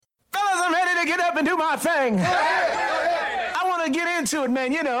get up and do my thing. I want to get into it,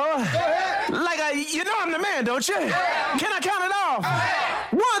 man, you know. Like, I'm the man, don't you? Can I count it off?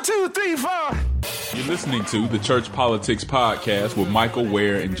 1, 2, 3, 4. You're listening to the Church Politics Podcast with Michael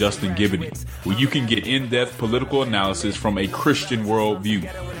Ware and Justin Giboney, where you can get in-depth political analysis from a Christian worldview.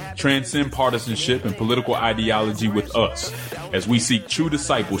 Transcend partisanship and political ideology with us as we seek true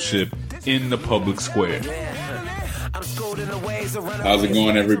discipleship in the public square. How's it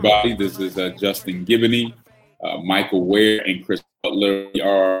going, everybody? This is Justin Giboney, Michael Ware, and Chris Butler. We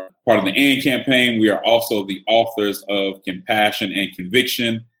are part of the AND campaign. We are also the authors of Compassion and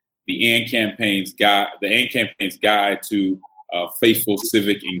Conviction, the AND campaign's guide to faithful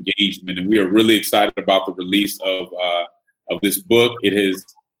civic engagement. And we are really excited about the release of this book.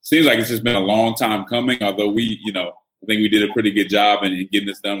 Seems like it's just been a long time coming, although I think we did a pretty good job in getting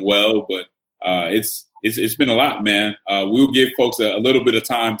this done well, but it's been a lot, man. We'll give folks a little bit of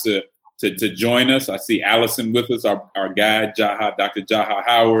time to join us. I see Allison with us, our guide, Dr. Jaha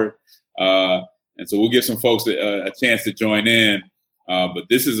Howard. And so we'll give some folks a chance to join in. But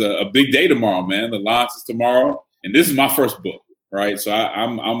this is a big day tomorrow, man. The launch is tomorrow. And this is my first book, right? So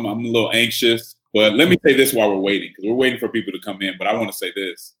I'm a little anxious. But let me say this while we're waiting, because we're waiting for people to come in. But I want to say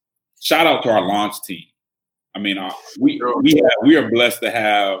this. Shout out to our launch team. I mean, we are blessed to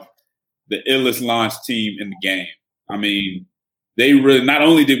have the illest launch team in the game. I mean, they really, not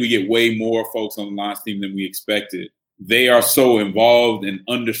only did we get way more folks on the launch team than we expected, they are so involved and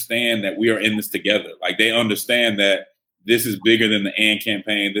understand that we are in this together. Like, they understand that this is bigger than the AND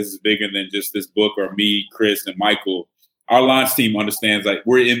campaign. This is bigger than just this book or me, Chris, and Michael. Our launch team understands, like,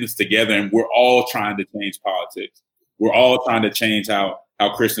 we're in this together and we're all trying to change politics. We're all trying to change how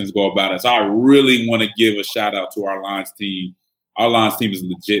Christians go about it. So I really want to give a shout out to our launch team. Our launch team is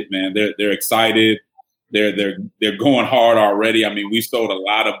legit, man. They're excited. They're going hard already. I mean, we sold a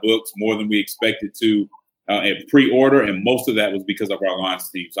lot of books, more than we expected to, at pre-order, and most of that was because of our launch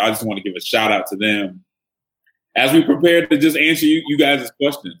team. So I just want to give a shout out to them as we prepare to just answer you guys'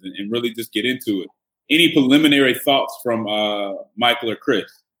 questions and really just get into it. Any preliminary thoughts from Michael or Chris?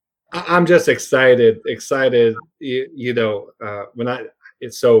 I'm just excited. The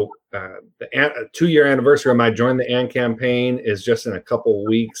 2-year anniversary of my Join the AND campaign is just in a couple of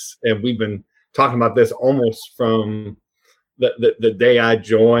weeks, and we've been talking about this almost from the day I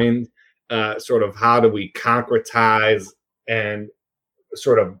joined. Sort of how do we concretize and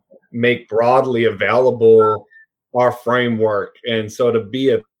sort of make broadly available our framework, and so to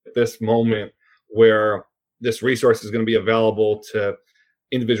be at this moment where this resource is going to be available to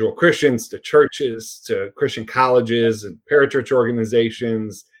individual Christians, to churches, to Christian colleges and parachurch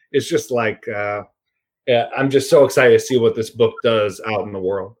organizations. It's just like, I'm just so excited to see what this book does out in the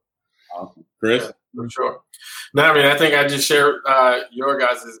world. Awesome. Chris? Yeah, for sure. No, I mean, I think I just shared your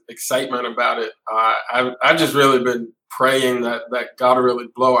guys' excitement about it. I've just really been praying that God will really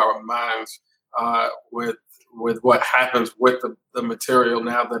blow our minds with what happens with the material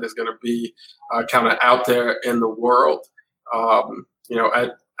now that is going to be kind of out there in the world.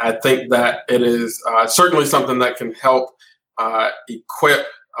 I think that it is certainly something that can help equip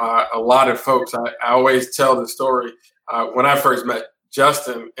a lot of folks. I always tell the story. When I first met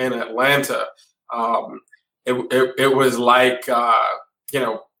Justin in Atlanta, it was like,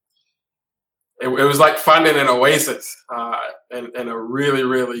 it was like finding an oasis in a really,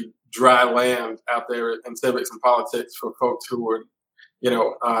 really dry land out there in civics and politics for folks who were,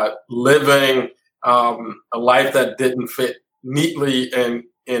 living a life that didn't fit neatly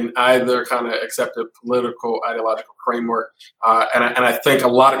in either kind of accepted political ideological framework. And I think a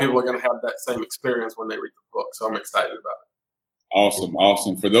lot of people are going to have that same experience when they read the book. So I'm excited about it.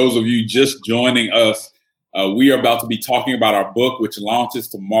 Awesome. For those of you just joining us, we are about to be talking about our book, which launches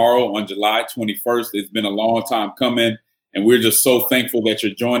tomorrow on July 21st. It's been a long time coming, and we're just so thankful that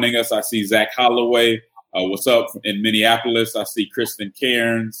you're joining us. I see Zach Holloway. What's up in Minneapolis? I see Kristen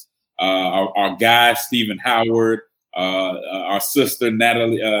Cairns, our guy, Stephen Howard, our sister,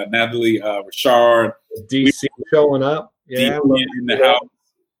 Natalie Richard. DC showing up. Yeah, DC in the house.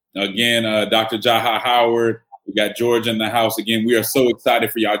 Again, Dr. Jaha Howard. We got George in the house. Again, we are so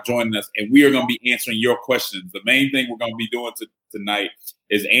excited for y'all joining us, and we are going to be answering your questions. The main thing we're going to be doing tonight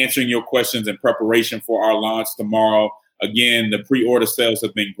is answering your questions in preparation for our launch tomorrow. Again, the pre-order sales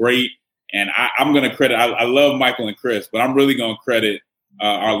have been great, and I'm going to credit. I love Michael and Chris, but I'm really going to credit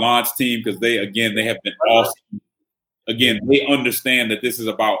our launch team because they have been awesome. Again, they understand that this is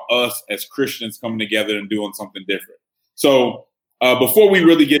about us as Christians coming together and doing something different. So before we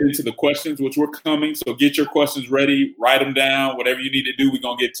really get into the questions, which we're coming, so get your questions ready, write them down, whatever you need to do, we're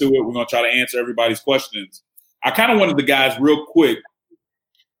going to get to it. We're going to try to answer everybody's questions. I kind of wanted the guys real quick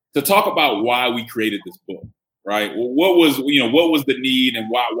to talk about why we created this book, right? Well, what was the need, and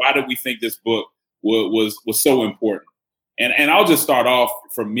why did we think this book was so important? And I'll just start off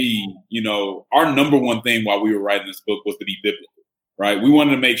from me. Our number one thing while we were writing this book was to be biblical, right? We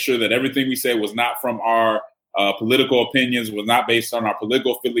wanted to make sure that everything we said was not from our political opinions, was not based on our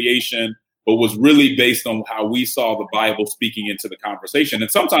political affiliation, but was really based on how we saw the Bible speaking into the conversation.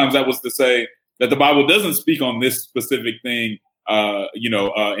 And sometimes that was to say that the Bible doesn't speak on this specific thing,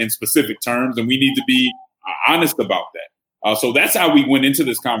 in specific terms, and we need to be honest about that. So that's how we went into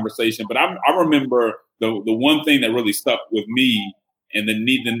this conversation. But I remember the one thing that really stuck with me, and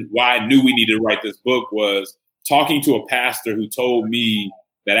why I knew we needed to write this book, was talking to a pastor who told me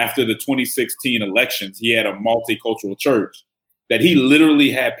that after the 2016 elections, he had a multicultural church, that he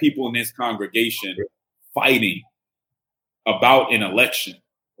literally had people in his congregation fighting about an election,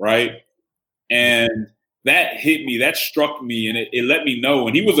 right? And that hit me, that struck me, and it let me know.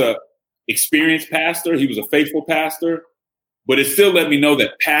 And he was a experienced pastor, he was a faithful pastor, but it still let me know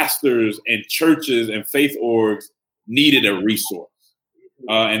that pastors and churches and faith orgs needed a resource,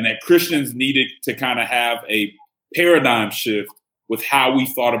 and that Christians needed to kind of have a paradigm shift with how we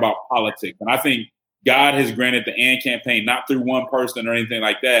thought about politics. And I think God has granted the AND campaign, not through one person or anything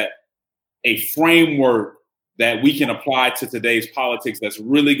like that, a framework that we can apply to today's politics that's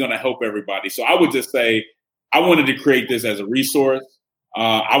really going to help everybody. So I would just say I wanted to create this as a resource.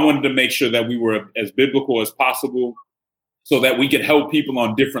 I wanted to make sure that we were as biblical as possible so that we could help people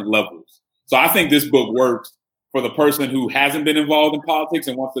on different levels. So I think this book works for the person who hasn't been involved in politics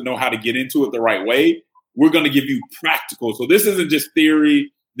and wants to know how to get into it the right way. We're going to give you practical. So this isn't just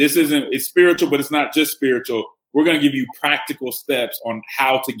theory. It's spiritual, but it's not just spiritual. We're going to give you practical steps on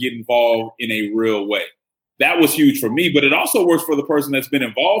how to get involved in a real way. That was huge for me, but it also works for the person that's been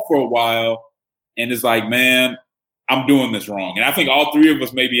involved for a while and is like, man, I'm doing this wrong. And I think all three of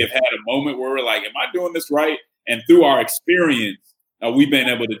us maybe have had a moment where we're like, am I doing this right? And through our experience, we've been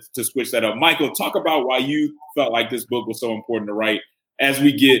able to switch that up. Michael, talk about why you felt like this book was so important to write as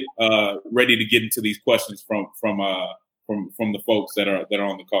we get ready to get into these questions from the folks that are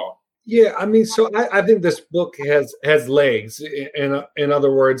on the call. Yeah, I mean, so I think this book has legs. In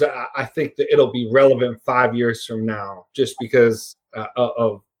other words, I think that it'll be relevant 5 years from now, just because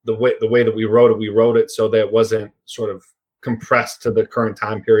of the way that we wrote it so that it wasn't sort of compressed to the current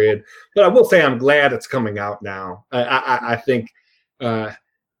time period. But I will say I'm glad it's coming out now. I think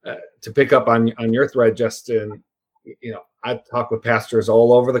to pick up on your thread, Justin, I talk with pastors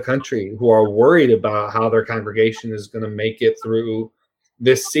all over the country who are worried about how their congregation is going to make it through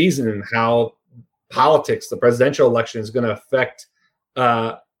this season and how politics, the presidential election, is going to affect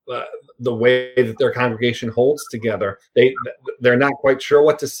the way that their congregation holds together. They're not quite sure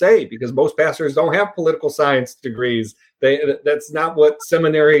what to say because most pastors don't have political science degrees. That's not what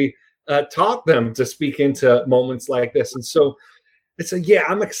seminary taught them to speak into moments like this. And so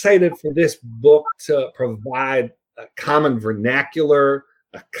I'm excited for this book to provide a common vernacular,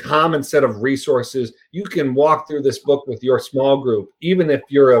 a common set of resources. You can walk through this book with your small group, even if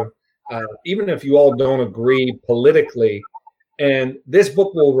you all don't agree politically. And this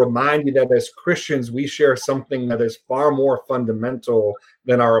book will remind you that as Christians, we share something that is far more fundamental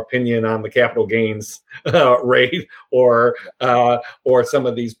than our opinion on the capital gains rate or some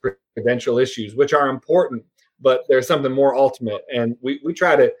of these prudential issues, which are important, but there's something more ultimate. And we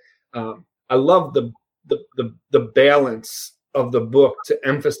try to. I love the balance of the book to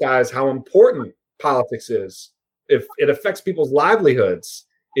emphasize how important politics is. If it affects people's livelihoods,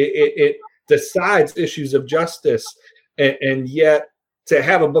 it decides issues of justice, and yet to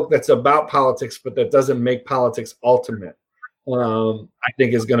have a book that's about politics but that doesn't make politics ultimate, I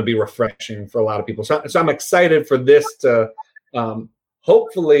think is going to be refreshing for a lot of people. So I'm excited for this to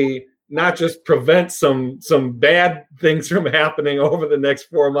hopefully not just prevent some bad things from happening over the next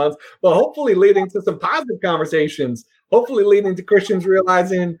 4 months, but hopefully leading to some positive conversations, hopefully leading to Christians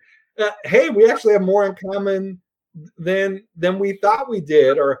realizing, hey, we actually have more in common than we thought we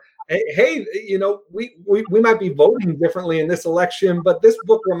did, or hey, we might be voting differently in this election, but this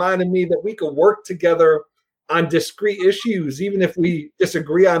book reminded me that we could work together on discrete issues, even if we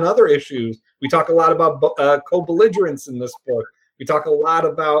disagree on other issues. We talk a lot about co-belligerence in this book. We talk a lot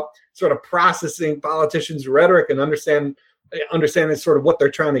about sort of processing politicians' rhetoric and understanding sort of what they're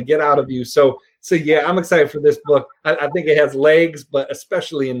trying to get out of you. So yeah, I'm excited for this book. I think it has legs, but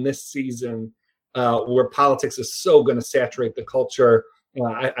especially in this season where politics is so going to saturate the culture,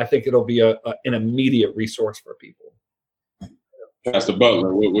 I think it'll be an immediate resource for people. Pastor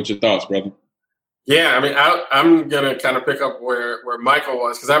Butler, what's your thoughts, brother? Yeah, I mean, I'm gonna kind of pick up where Michael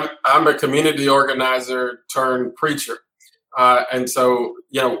was, because I'm a community organizer turned preacher. And so,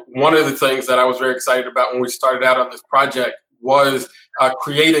 one of the things that I was very excited about when we started out on this project was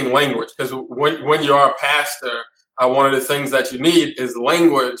creating language. Because when you are a pastor, one of the things that you need is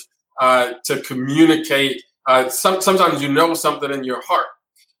language to communicate. Sometimes something in your heart,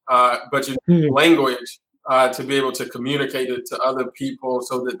 but you need language to be able to communicate it to other people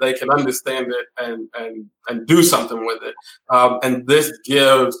so that they can understand it and do something with it. And this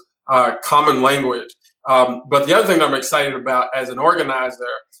gives common language. But the other thing that I'm excited about as an organizer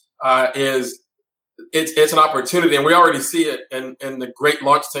is it's an opportunity, and we already see it in the great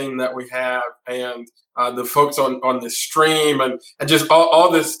launch team that we have, and the folks on the stream, and just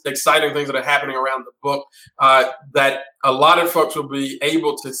all this exciting things that are happening around the book, that a lot of folks will be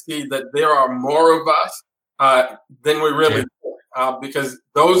able to see that there are more of us than we really do. Because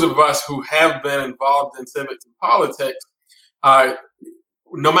those of us who have been involved in civics and politics,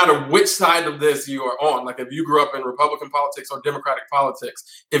 no matter which side of this you are on, like if you grew up in Republican politics or Democratic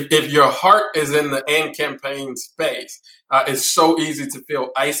politics, if your heart is in the AND campaign space, it's so easy to feel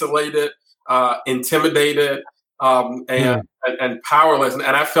isolated, intimidated, and powerless. And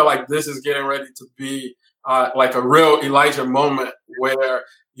I feel like this is getting ready to be like a real Elijah moment where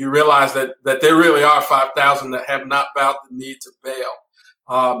you realize that there really are 5,000 that have not bowed the knee to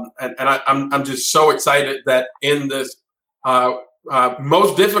Baal. And I'm just so excited that in this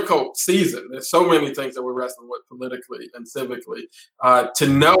most difficult season, there's so many things that we're wrestling with politically and civically, to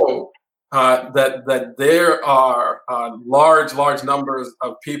know that there are large numbers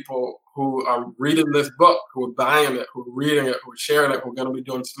of people who are reading this book, who are buying it, who are reading it, who are sharing it, who are going to be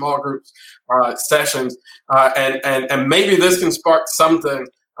doing small groups, sessions, and maybe this can spark something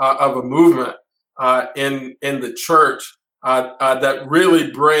of a movement in the church that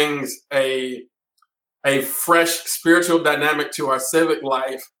really brings a fresh spiritual dynamic to our civic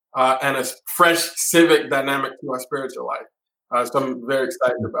life, and a fresh civic dynamic to our spiritual life. So I'm very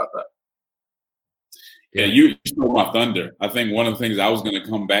excited about that. Yeah, you stole my thunder. I think one of the things I was going to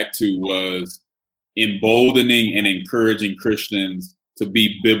come back to was emboldening and encouraging Christians to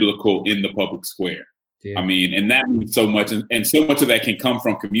be biblical in the public square. Yeah. I mean, and that means so much. And so much of that can come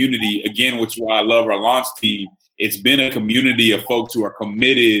from community, again, which is why I love our launch team. It's been a community of folks who are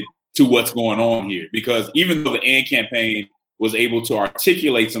committed to what's going on here. Because even though the AND campaign was able to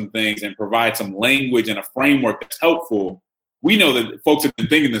articulate some things and provide some language and a framework that's helpful, we know that folks have been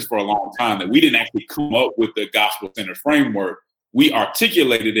thinking this for a long time, that we didn't actually come up with the gospel-centered framework. We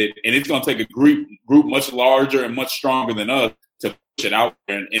articulated it, and it's going to take a group much larger and much stronger than us to push it out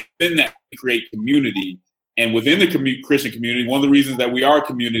there. And then that create community. And within the Christian community, one of the reasons that we are a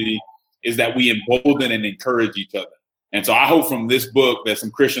community is that we embolden and encourage each other. And so I hope from this book that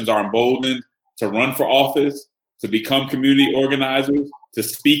some Christians are emboldened to run for office, to become community organizers, to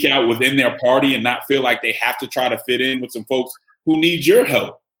speak out within their party and not feel like they have to try to fit in with some folks who need your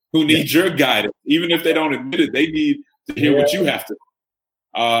help, who need your guidance. Even if they don't admit it, they need to hear what you have to.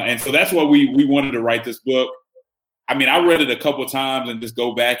 And so that's why we wanted to write this book. I mean, I read it a couple of times and just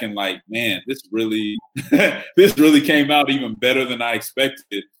go back and like, man, this really came out even better than I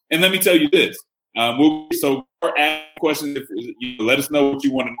expected. And let me tell you this. So ask questions, if you let us know what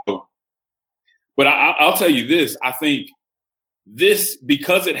you want to know. But I'll tell you this. I think this,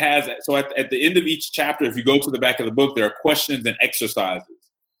 because it has, so at the end of each chapter, if you go to the back of the book, there are questions and exercises.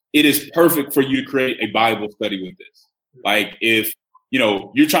 It is perfect for you to create a Bible study with this. Like if,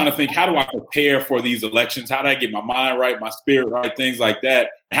 you're trying to think, how do I prepare for these elections? How do I get my mind right, my spirit right, things like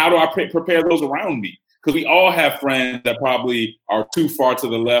that? How do I prepare those around me? Because we all have friends that probably are too far to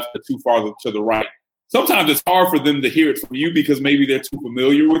the left or too far to the right. Sometimes it's hard for them to hear it from you because maybe they're too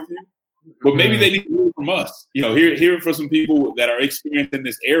familiar with you. But maybe they need to hear it from us. Hear it from some people that are experienced in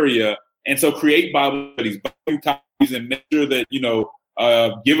this area. And so create Bible studies, buy copies, and make sure that,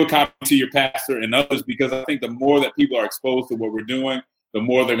 give a copy to your pastor and others, because I think the more that people are exposed to what we're doing, the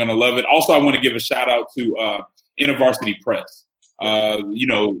more they're going to love it. Also, I want to give a shout out to InterVarsity Press.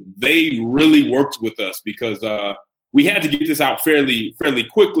 They really worked with us because we had to get this out fairly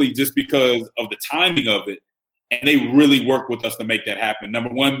quickly just because of the timing of it. And they really worked with us to make that happen. Number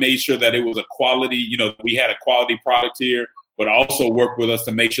one, made sure that it was a quality, we had a quality product here, but also worked with us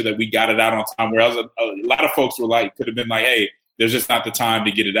to make sure that we got it out on time. Whereas a lot of folks could have been like, hey, there's just not the time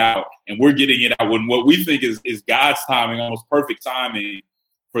to get it out. And we're getting it out when what we think is God's timing, almost perfect timing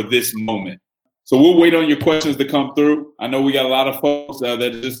for this moment. So we'll wait on your questions to come through. I know we got a lot of folks that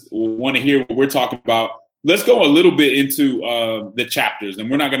just want to hear what we're talking about. Let's go a little bit into the chapters,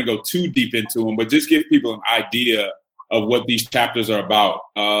 and we're not going to go too deep into them, but just give people an idea of what these chapters are about.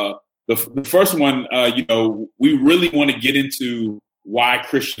 The first one, we really want to get into why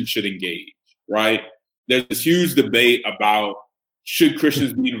Christians should engage, right? there's this huge debate about should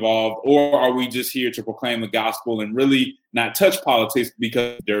Christians be involved, or are we just here to proclaim the gospel and really not touch politics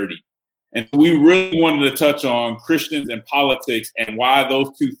because it's dirty? And we really wanted to touch on Christians and politics and why those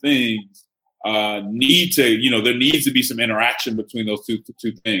two things need to, there needs to be some interaction between those two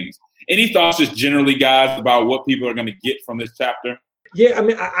things. Any thoughts just generally, guys, about what people are going to get from this chapter? Yeah, I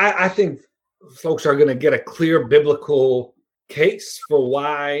mean, I think folks are going to get a clear biblical case for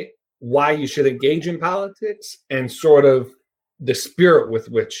why you should engage in politics and sort of the spirit with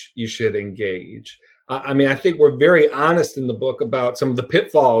which you should engage. I mean, I think we're very honest in the book about some of the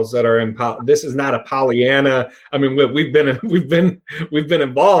pitfalls that are in politics. This is not a Pollyanna. I mean, we've been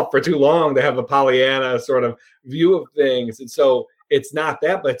involved for too long to have a Pollyanna sort of view of things, and so it's not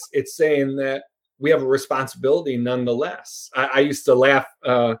that, but it's saying that we have a responsibility nonetheless. I used to laugh.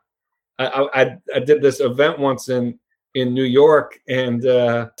 I did this event once in New York, and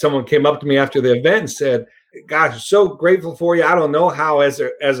someone came up to me after the event and said, "Gosh, so grateful for you. I don't know how, as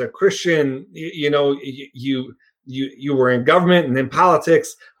a Christian, you were in government and in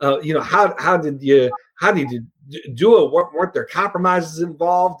politics. How did you do it? Weren't there compromises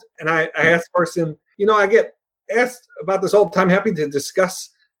involved?" And I asked the person, I get asked about this all the time. Happy to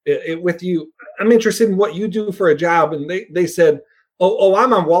discuss it with you. I'm interested in what you do for a job. And they said, oh,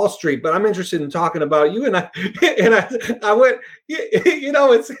 I'm on Wall Street, but I'm interested in talking about you. And I went,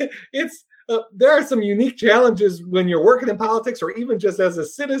 it's there are some unique challenges when you're working in politics or even just as a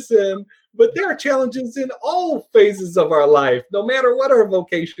citizen, but there are challenges in all phases of our life, no matter what our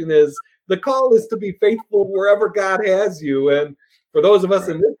vocation is. The call is to be faithful wherever God has you. And for those of us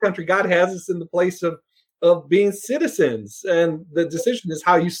in this country, God has us in the place of being citizens, and the decision is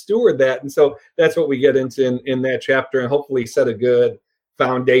how you steward that. And so that's what we get into in that chapter, and hopefully set a good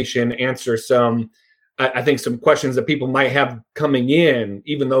foundation, answer some, I think, some questions that people might have coming in,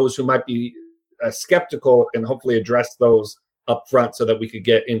 even those who might be skeptical, and hopefully address those up front so that we could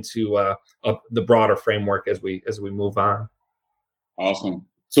get into the broader framework as we move on. Awesome.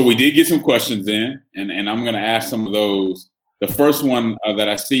 So we did get some questions in, and I'm going to ask some of those. The first one that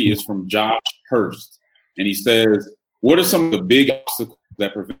I see is from Josh Hurst. And he says, what are some of the big obstacles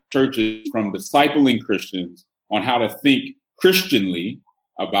that prevent churches from discipling Christians on how to think Christianly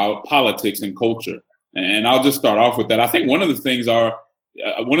about politics and culture? And I'll just start off with that. I think one of the things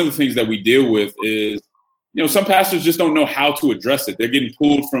that we deal with is, some pastors just don't know how to address it. They're getting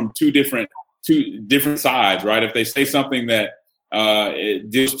pulled from two different sides, right? If they say something that it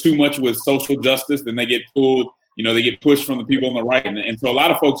deals too much with social justice, then they get pulled. They get pushed from the people on the right. And so a lot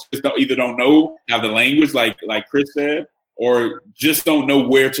of folks just don't know how the language, like Chris said, or just don't know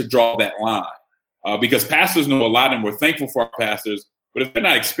where to draw that line. Because pastors know a lot, and we're thankful for our pastors. But if they're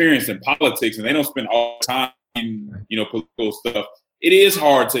not experienced in politics and they don't spend all the time in, political stuff, it is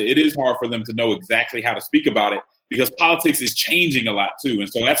hard for them to know exactly how to speak about it, because politics is changing a lot too. And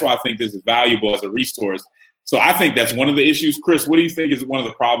so that's why I think this is valuable as a resource. So I think that's one of the issues. Chris, what do you think is one of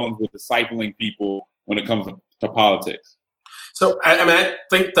the problems with discipling people when it comes to politics? So, I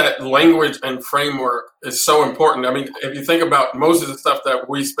think that language and framework is so important. I mean, if you think about most of the stuff that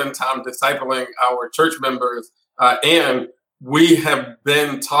we spend time discipling our church members, and we have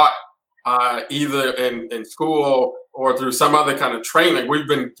been taught either in school or through some other kind of training, we've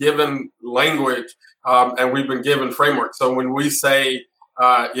been given language and we've been given framework. So when we say,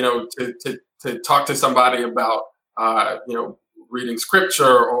 to talk to somebody about, reading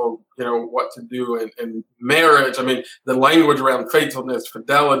scripture or, what to do in marriage. I mean, the language around faithfulness,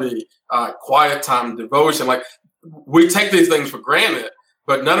 fidelity, quiet time, devotion, like we take these things for granted,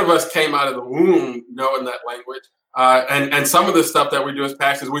 but none of us came out of the womb knowing that language. And some of the stuff that we do as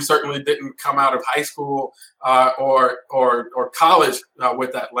pastors, we certainly didn't come out of high school or college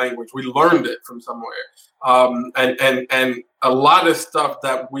with that language. We learned it from somewhere. And a lot of stuff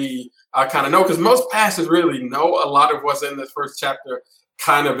that we kind of know, because most pastors really know a lot of what's in this first chapter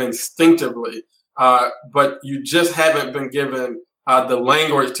kind of instinctively, but you just haven't been given the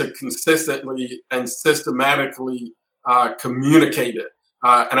language to consistently and systematically communicate it.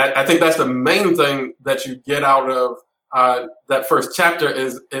 And I think that's the main thing that you get out of that first chapter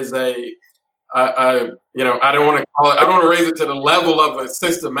is a I don't want to call it, I don't want to raise it to the level of a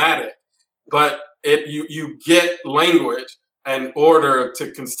systematic, but you get language in order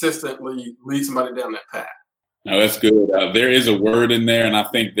to consistently lead somebody down that path. No, that's good. There is a word in there, and I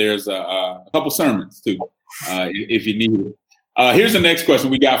think there's a couple sermons too, if you need it. Here's the next question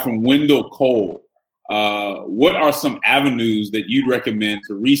we got from Wendell Cole. What are some avenues that you'd recommend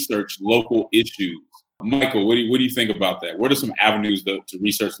to research local issues? Michael, what do you think about that? What are some avenues to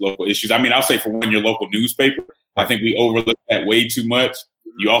research local issues? I mean, I'll say for one, your local newspaper. I think we overlook that way too much.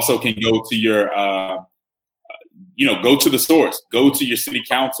 You also can go to your go to the source, go to your city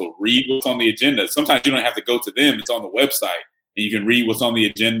council, read what's on the agenda. Sometimes you don't have to go to them. It's on the website and you can read what's on the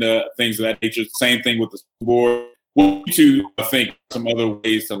agenda, things of that nature. Same thing with the school board. What do you think some other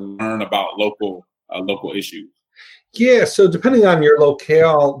ways to learn about local issues? Yeah, so depending on your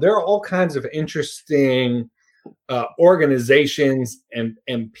locale, there are all kinds of interesting organizations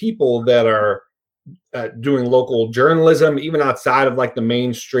and people that are doing local journalism, even outside of like the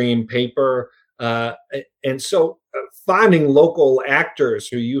mainstream paper. And so finding local actors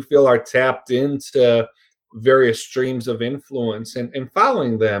who you feel are tapped into various streams of influence and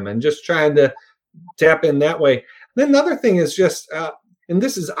following them and just trying to tap in that way. Then another thing is just, and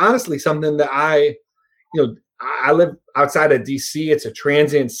this is honestly something that I live outside of DC. It's a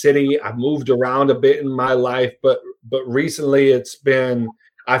transient city. I've moved around a bit in my life, but recently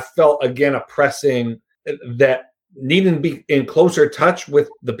I felt again a pressing that needing to be in closer touch with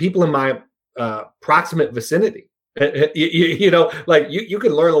the people in my proximate vicinity. You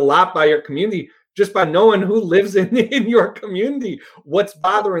can learn a lot by your community just by knowing who lives in your community, what's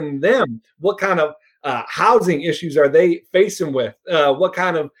bothering them, what kind of housing issues are they facing with, what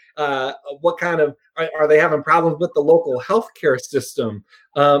kind of are they having problems with the local healthcare system,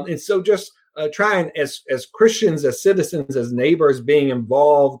 and so just trying as Christians, as citizens, as neighbors, being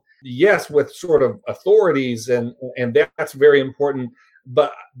involved, yes, with sort of authorities, and that's very important.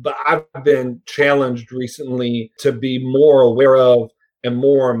 But I've been challenged recently to be more aware of and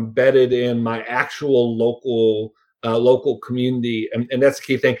more embedded in my actual local community, and that's a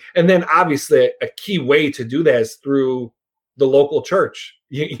key thing. And then obviously a key way to do that is through the local church.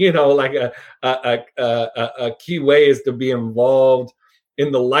 Like a key way is to be involved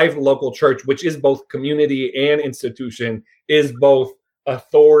in the life of local church, which is both community and institution, is both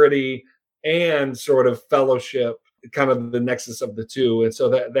authority and sort of fellowship, kind of the nexus of the two. And so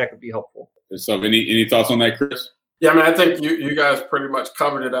that could be helpful. So any thoughts on that, Chris? Yeah, I mean, I think you guys pretty much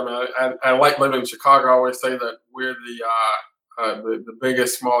covered it. I mean, I like living in Chicago. I always say that we're the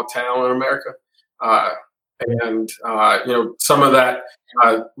biggest small town in America. Some of that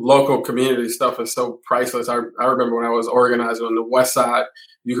local community stuff is so priceless. I remember when I was organizing on the West Side,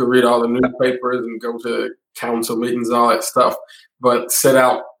 you could read all the newspapers and go to council meetings and all that stuff, but sit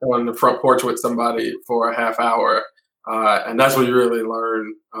out on the front porch with somebody for a half hour, and that's when you really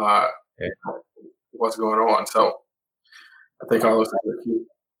learn what's going on. So I think all those things are key.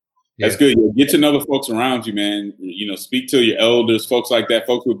 That's good. Get to know the folks around you, man. Speak to your elders, folks like that,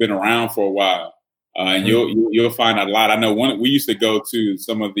 folks who've been around for a while. And you'll find out a lot. I know we used to go to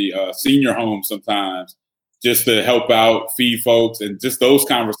some of the senior homes sometimes just to help out, feed folks, and just those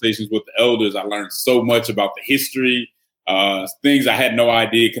conversations with the elders. I learned so much about the history, things I had no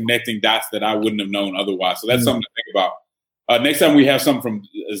idea, connecting dots that I wouldn't have known otherwise. So that's something to think about. Next time we have something from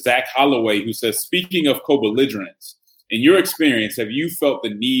Zach Holloway, who says, speaking of co-belligerents, in your experience, have you felt the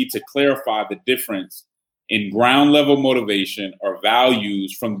need to clarify the difference in ground level motivation or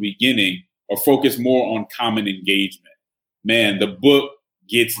values from the beginning, or focus more on common engagement? Man, the book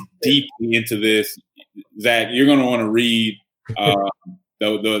gets deeply into this. Zach, you're going to want to read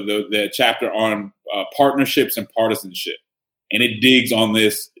the chapter on partnerships and partisanship, and it digs on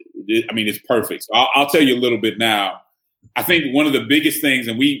this. I mean, it's perfect. So I'll tell you a little bit now. I think one of the biggest things,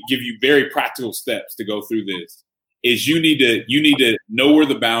 and we give you very practical steps to go through this, is you need to know where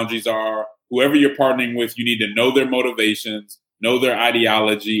the boundaries are. Whoever you're partnering with, you need to know their motivations, know their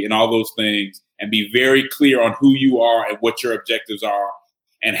ideology and all those things, and be very clear on who you are and what your objectives are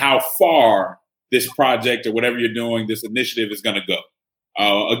and how far this project or whatever you're doing, this initiative is going to go.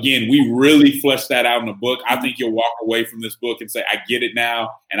 Again, we really flesh that out in the book. I think you'll walk away from this book and say, I get it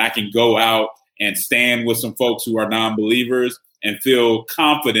now, and I can go out and stand with some folks who are non-believers and feel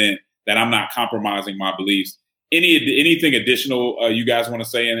confident that I'm not compromising my beliefs. Anything additional you guys want to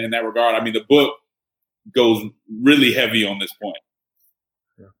say in that regard? I mean, the book goes really heavy on this point.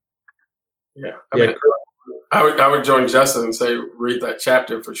 Yeah. I would join Justin and say read that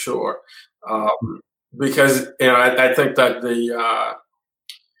chapter for sure, because I think that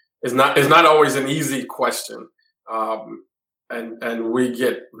it's not always an easy question, and we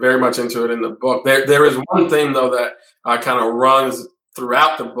get very much into it in the book. There is one thing though that kind of runs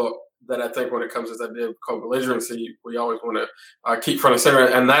throughout the book that I think when it comes to this idea of co-belligerency, we always want to keep front and center,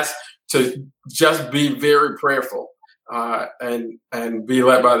 and that's to just be very prayerful and be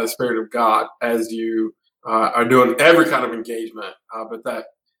led by the Spirit of God as you are doing every kind of engagement. But that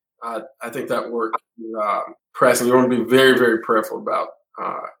I think that work pressing, you want to be very, very prayerful about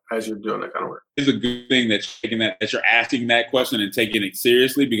as you're doing that kind of work. It's a good thing that you're asking that question and taking it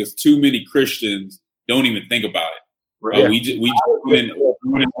seriously, because too many Christians don't even think about it. Right. We join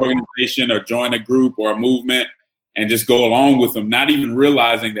an organization or join a group or a movement, and just go along with them, not even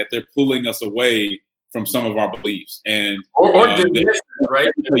realizing that they're pulling us away from some of our beliefs. And right?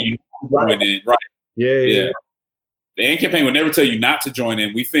 Right. Yeah. The AND campaign would never tell you not to join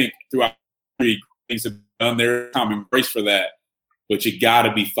in. We think throughout history, things have done their time, embrace for that. But you got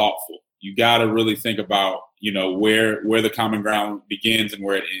to be thoughtful. You got to really think about, where the common ground begins and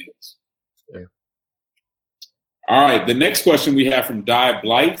where it ends. Yeah. All right. The next question we have from Di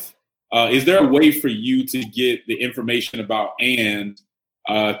Blythe. Is there a way for you to get the information about AND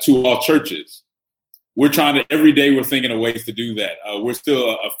to all churches? We're trying to, every day we're thinking of ways to do that. We're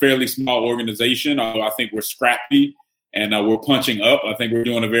still a fairly small organization, although I think we're scrappy and we're punching up. I think we're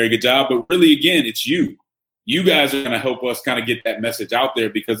doing a very good job. But really, again, it's you. You guys are going to help us kind of get that message out there,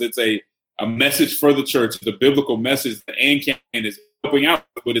 because it's a message for the church. It's a biblical message. The AND campaign is helping out,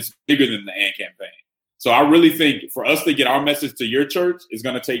 but it's bigger than the AND campaign. So I really think for us to get our message to your church, it's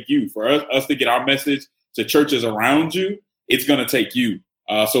going to take you. For us to get our message to churches around you, it's going to take you.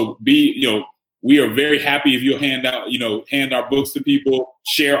 So we are very happy if you'll hand our books to people,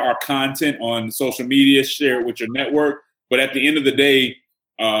 share our content on social media, share it with your network. But at the end of the day,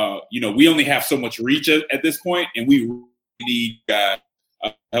 we only have so much reach at this point, and we really need God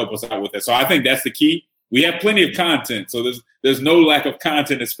to help us out with that. So I think that's the key. We have plenty of content, so there's no lack of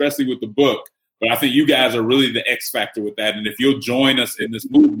content, especially with the book. But I think you guys are really the X factor with that. And if you'll join us in this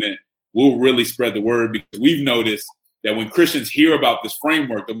movement, we'll really spread the word, because we've noticed that when Christians hear about this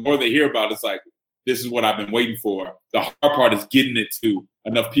framework, the more they hear about it, it's like, this is what I've been waiting for. The hard part is getting it to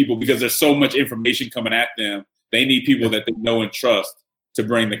enough people, because there's so much information coming at them. They need people that they know and trust to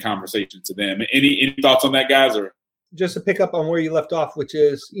bring the conversation to them. Any thoughts on that, guys? Or just to pick up on where you left off, which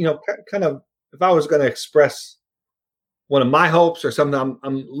is, kind of, if I was going to express one of my hopes or something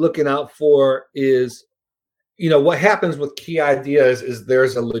I'm looking out for is, what happens with key ideas is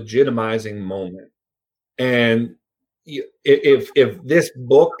there's a legitimizing moment. And if this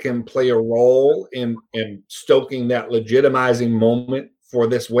book can play a role in stoking that legitimizing moment for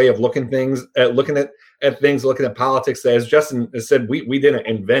this way of looking at things, looking at politics, as Justin has said, we didn't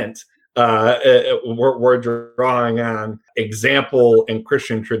invent. We're drawing on example and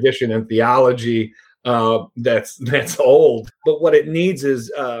Christian tradition and theology that's old. But what it needs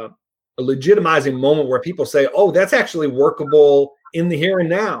is a legitimizing moment where people say, oh, that's actually workable in the here and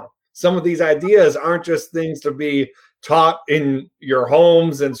now. Some of these ideas aren't just things to be taught in your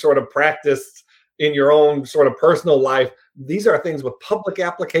homes and sort of practiced in your own sort of personal life. These are things with public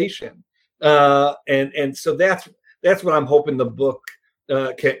application. And so that's what I'm hoping the book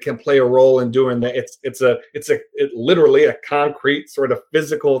can play a role in doing. That it's literally a concrete sort of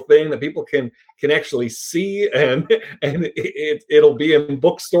physical thing that people can actually see, and it'll be in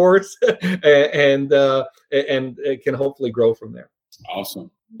bookstores and it can hopefully grow from there. Awesome.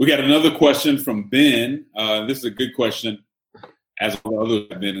 We got another question from Ben. This is a good question, as all others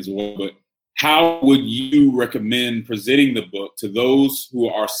have been as well. But how would you recommend presenting the book to those who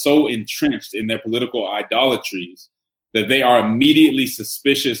are so entrenched in their political idolatries that they are immediately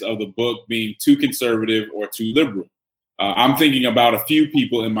suspicious of the book being too conservative or too liberal? I'm thinking about a few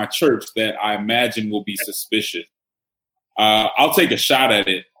people in my church that I imagine will be suspicious. I'll take a shot at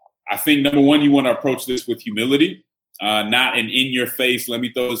it. I think, number one, you want to approach this with humility. Not an in-your-face, let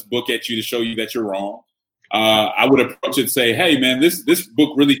me throw this book at you to show you that you're wrong. I would approach it and say, hey, man, this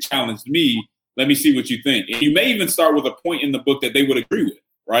book really challenged me. Let me see what you think. And you may even start with a point in the book that they would agree with,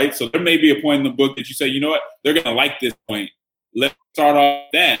 right? So there may be a point in the book that you say, you know what, they're going to like this point. Let's start off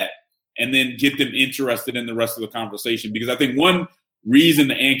that and then get them interested in the rest of the conversation. Because I think one reason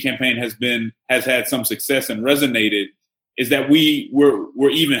the AND campaign has had some success and resonated is that we're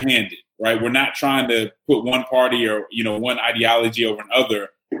even-handed. Right, we're not trying to put one party or one ideology over another.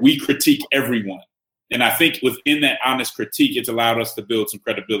 We critique everyone, and I think within that honest critique, it's allowed us to build some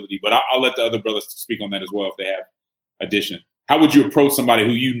credibility. But I'll let the other brothers speak on that as well if they have addition. How would you approach somebody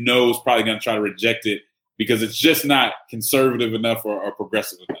who you know is probably going to try to reject it because it's just not conservative enough or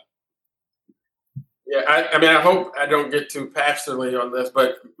progressive enough? Yeah, I hope I don't get too passionately on this,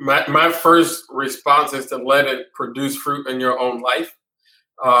 but my first response is to let it produce fruit in your own life.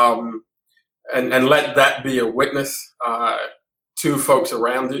 And let that be a witness to folks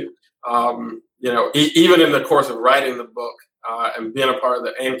around you. Even in the course of writing the book and being a part of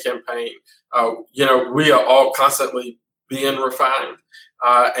the AND campaign, we are all constantly being refined.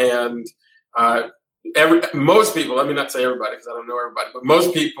 Most people, let me not say everybody because I don't know everybody, but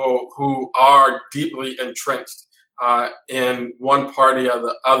most people who are deeply entrenched in one party or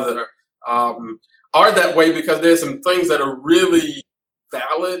the other are that way because there's some things that are really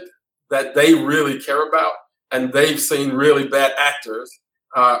valid that they really care about, and they've seen really bad actors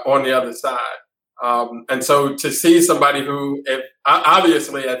on the other side. And so to see somebody who,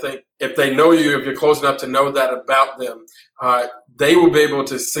 obviously, I think if they know you, if you're close enough to know that about them, they will be able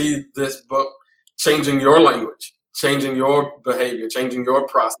to see this book changing your language, changing your behavior, changing your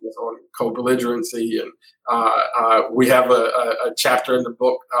process on co-belligerency. And we have a chapter in the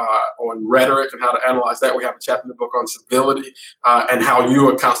book on rhetoric and how to analyze that. We have a chapter in the book on civility and how you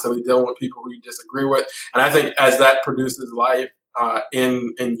are constantly dealing with people who you disagree with. And I think as that produces life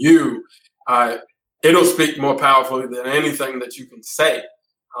in you, it'll speak more powerfully than anything that you can say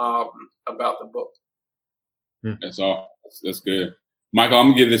about the book. That's all. That's good. Michael, I'm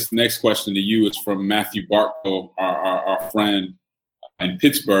going to give this next question to you. It's from Matthew Barco, our friend in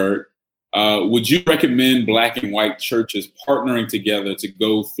Pittsburgh. Would you recommend Black and white churches partnering together to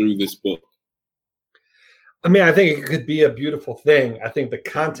go through this book? I mean, I think it could be a beautiful thing. I think the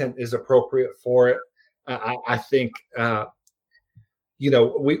content is appropriate for it. I think,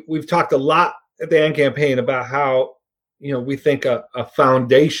 we've talked a lot at the AND campaign about how, we think a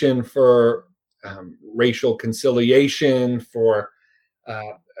foundation for racial conciliation, for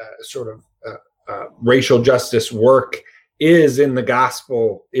racial justice work is in the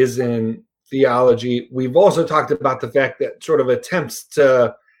gospel, is in theology. We've also talked about the fact that sort of attempts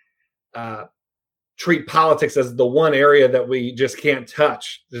to treat politics as the one area that we just can't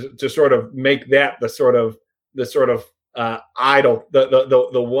touch, to sort of make that the sort of idol,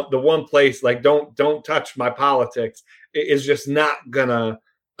 the one place, like don't touch my politics, is just not gonna.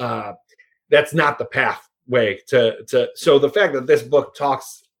 That's not the pathway to. So the fact that this book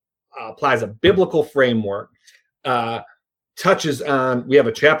applies a biblical framework, touches on. We have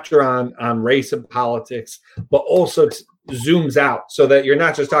a chapter on race and politics, but also zooms out so that you're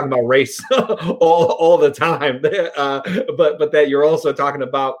not just talking about race all the time, but that you're also talking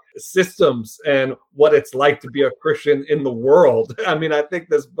about systems and what it's like to be a Christian in the world. I mean, I think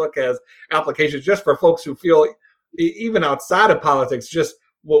this book has applications just for folks who feel, even outside of politics, just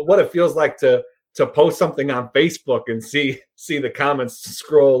what it feels like to post something on Facebook and see the comments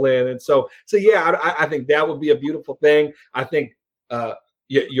scroll in. And so yeah, I think that would be a beautiful thing. I think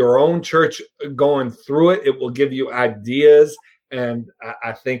your own church going through it will give you ideas, and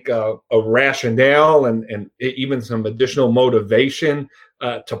I think a rationale and even some additional motivation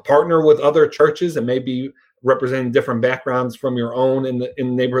to partner with other churches and maybe representing different backgrounds from your own in the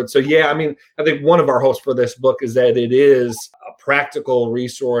neighborhood. So yeah, I mean, I think one of our hopes for this book is that it is a practical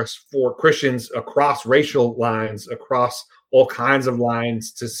resource for Christians across racial lines, across all kinds of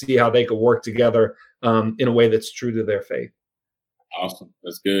lines, to see how they could work together in a way that's true to their faith. Awesome.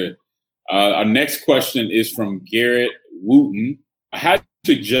 That's good. Our next question is from Garrett Wooten. How do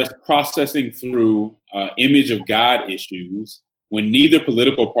you suggest processing through image of God issues when neither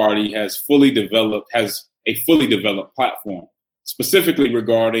political party has a fully developed platform, specifically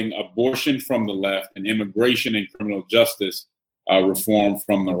regarding abortion from the left and immigration and criminal justice reform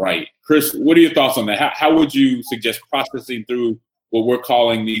from the right? Chris, what are your thoughts on that? How would you suggest processing through what we're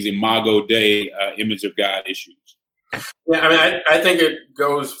calling these Imago Dei image of God issues? Yeah, I mean, I think it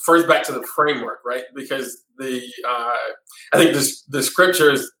goes first back to the framework, right? Because I think the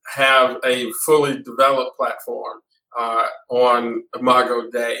scriptures have a fully developed platform on Imago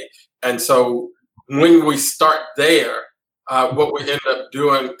Dei, and so when we start there, what we end up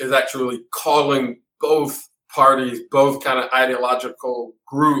doing is actually calling both parties, both kind of ideological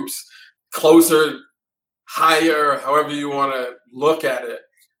groups, closer, higher, however you want to look at it.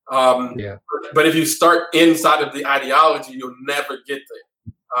 But if you start inside of the ideology, you'll never get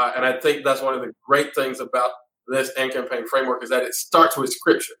there. And I think that's one of the great things about this AND campaign framework, is that it starts with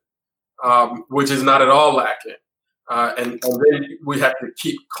scripture, which is not at all lacking. And then we have to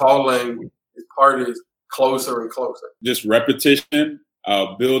keep calling the parties closer and closer. Just repetition,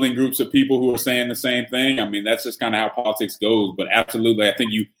 building groups of people who are saying the same thing. I mean, that's just kind of how politics goes. But absolutely, I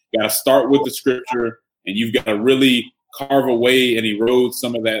think you got to start with the scripture, and you've got to really carve away and erode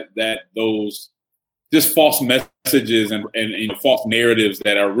some of those just false messages and false narratives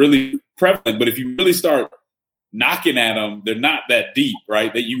that are really prevalent. But if you really start knocking at them, they're not that deep,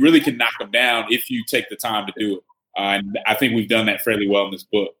 right? That you really can knock them down if you take the time to do it. And I think we've done that fairly well in this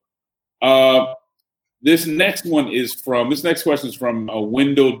book. This next question is from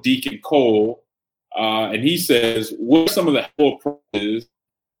Wendell Deacon Cole. And he says, what are some of the helpful approaches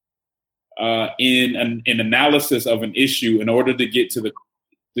in an analysis of an issue in order to get to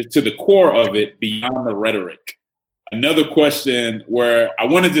the core of it beyond the rhetoric? Another question where I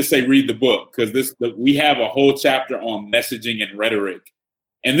want to just say read the book, because we have a whole chapter on messaging and rhetoric.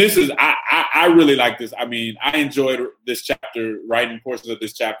 And this is, I really like this. I mean, I enjoyed this chapter, writing portions of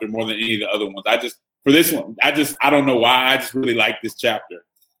this chapter more than any of the other ones. For this one, I don't know why, I just really like this chapter.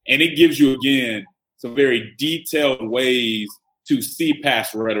 And it gives you, again, some very detailed ways to see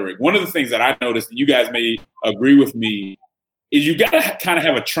past rhetoric. One of the things that I noticed, and you guys may agree with me, is you got to kind of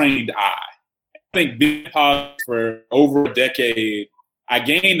have a trained eye. I think being in politics for over a decade, I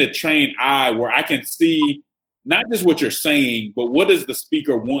gained a trained eye where I can see not just what you're saying, but what does the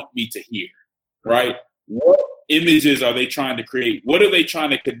speaker want me to hear, right? What images are they trying to create? What are they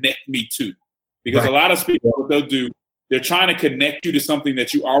trying to connect me to? Because a lot of speakers, what they'll do, they're trying to connect you to something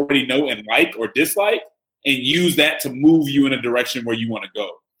that you already know and like or dislike, and use that to move you in a direction where you want to go.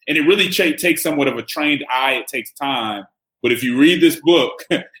 And it really takes somewhat of a trained eye. It takes time. But if you read this book,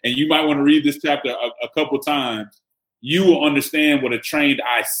 and you might want to read this chapter a couple times, you will understand what a trained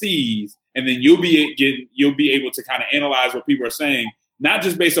eye sees, and then you'll be able to kind of analyze what people are saying, not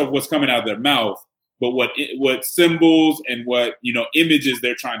just based off what's coming out of their mouth, but what symbols and what images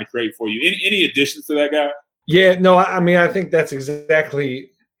they're trying to create for you. Any additions to that, guy? Yeah, no, I mean, I think that's exactly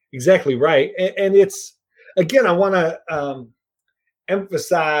right, and it's, again, I want to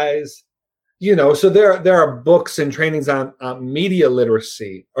emphasize, so there are books and trainings on media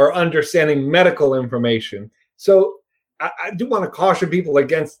literacy or understanding medical information. So I do want to caution people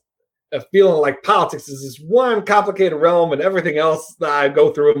against feeling like politics is this one complicated realm and everything else that I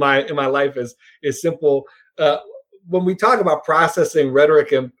go through in my life is simple. When we talk about processing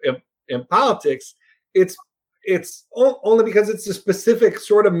rhetoric in politics, it's only because it's a specific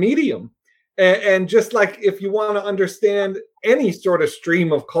sort of medium. And just like if you want to understand any sort of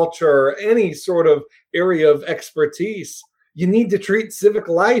stream of culture or any sort of area of expertise, you need to treat civic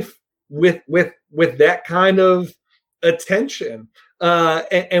life with that kind of attention.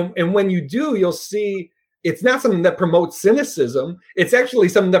 And when you do, you'll see it's not something that promotes cynicism. It's actually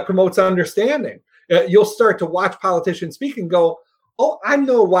something that promotes understanding. You'll start to watch politicians speak and go, "Oh, I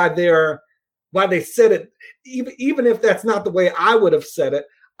know why they said it, even if that's not the way I would have said it.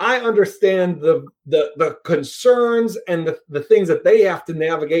 I understand the concerns and the things that they have to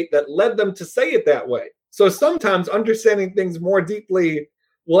navigate that led them to say it that way." So sometimes understanding things more deeply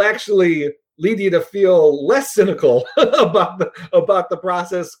will actually lead you to feel less cynical about the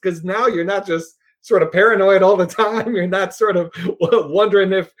process, because now you're not just sort of paranoid all the time. You're not sort of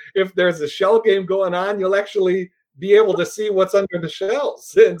wondering if there's a shell game going on. You'll actually be able to see what's under the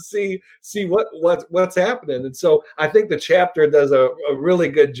shells and see what's happening. And so I think the chapter does a really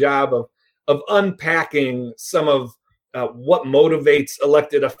good job of unpacking some of what motivates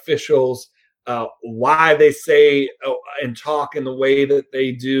elected officials, why they say and talk in the way that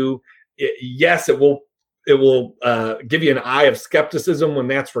they do. Yes, it will give you an eye of skepticism when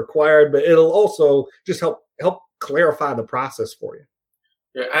that's required, but it'll also just help clarify the process for you.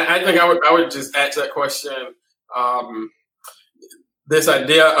 Yeah, I think I would just add to that question. This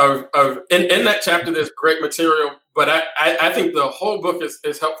idea of in that chapter, there's great material, but I think the whole book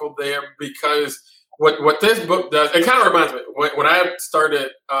is helpful there, because what this book does, it kind of reminds me when I started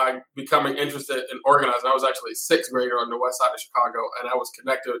becoming interested in organizing. I was actually a sixth grader on the west side of Chicago, and I was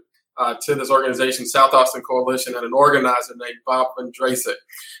connected to this organization, South Austin Coalition, and an organizer named Bob Vendrasic.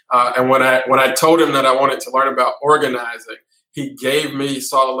 And when I told him that I wanted to learn about organizing, he gave me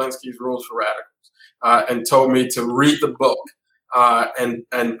Saul Alinsky's Rules for Radicals and told me to read the book. And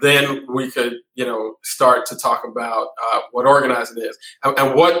then we could, start to talk about what organizing is.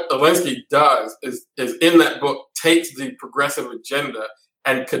 And what Alinsky does is in that book takes the progressive agenda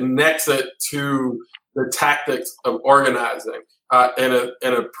and connects it to the tactics of organizing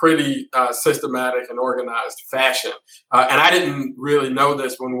in a pretty systematic and organized fashion. And I didn't really know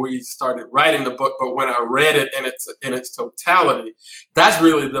this when we started writing the book, but when I read it in its totality, that's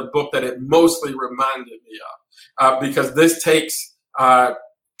really the book that it mostly reminded me of, because this takes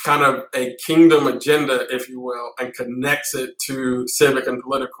kind of a kingdom agenda, if you will, and connects it to civic and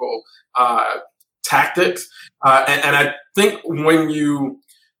political tactics. And I think when you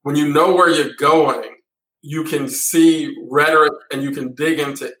know where you're going, you can see rhetoric and you can dig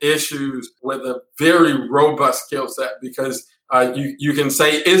into issues with a very robust skill set, because you can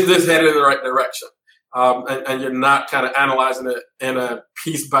say, is this headed in the right direction? And you're not kind of analyzing it in a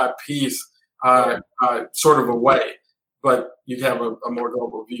piece by piece sort of a way, but you have a more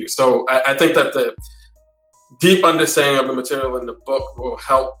global view. So I think that the deep understanding of the material in the book will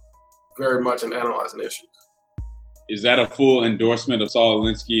help very much in analyzing issues. Is that a full endorsement of Saul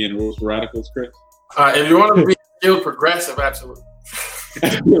Alinsky and Rules for Radicals, Chris? If you want to be skilled progressive, absolutely.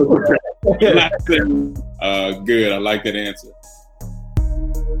 Good. I like that answer.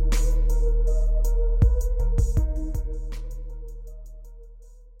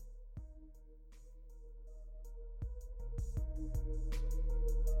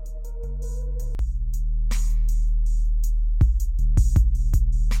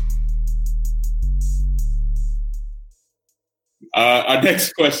 our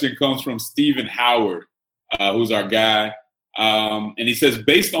next question comes from Stephen Howard, who's our guy. And he says,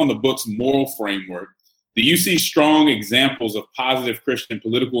 based on the book's moral framework, do you see strong examples of positive Christian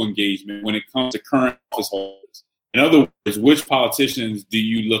political engagement when it comes to current office holders? In other words, which politicians do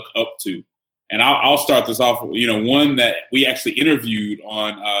you look up to? And I'll start this off. One that we actually interviewed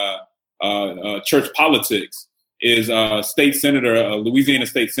on church politics is Louisiana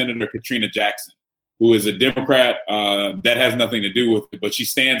State Senator Katrina Jackson, who is a Democrat. That has nothing to do with it, but she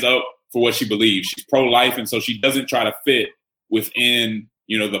stands up for what she believes. She's pro-life, and so she doesn't try to fit within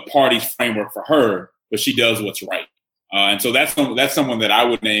the party's framework for her, but she does what's right. And so that's someone that I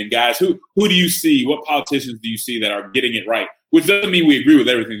would name. Guys, who do you see? What politicians do you see that are getting it right? Which doesn't mean we agree with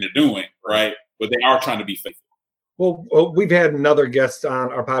everything they're doing, right? But they are trying to be faithful. Well, we've had another guest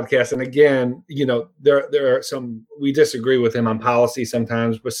on our podcast, and again, there are some we disagree with him on policy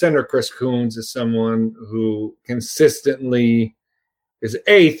sometimes, but Senator Chris Coons is someone who consistently is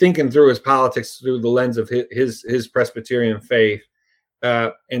thinking through his politics through the lens of his Presbyterian faith.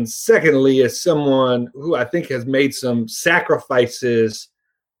 And secondly, is someone who I think has made some sacrifices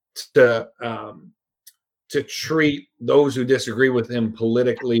to treat those who disagree with him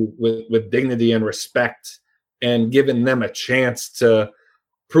politically with dignity and respect, and given them a chance to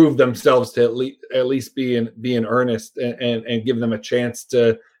prove themselves to at least be in earnest and give them a chance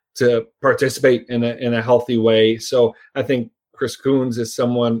to participate in a healthy way. So I think Chris Coons is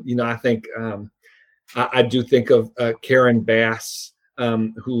someone, I think I do think of Karen Bass,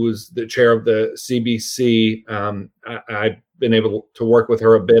 who is the chair of the CBC. I've been able to work with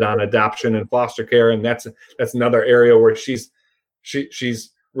her a bit on adoption and foster care, and that's another area where she's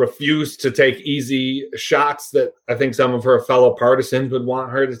refused to take easy shots that I think some of her fellow partisans would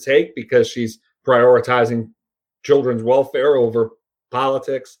want her to take, because she's prioritizing children's welfare over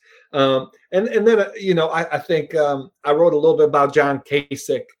politics. And then I think I wrote a little bit about John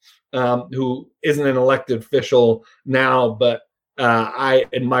Kasich, who isn't an elected official now, but I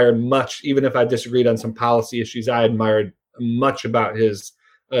admired much, even if I disagreed on some policy issues, I admired much about his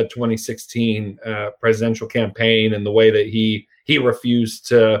 2016 presidential campaign and the way that he refused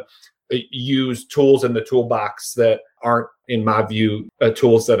to use tools in the toolbox that aren't, in my view,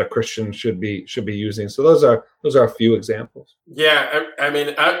 tools that a Christian should be using. So those are a few examples. Yeah, I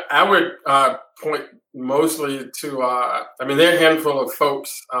mean, I would point mostly to there are a handful of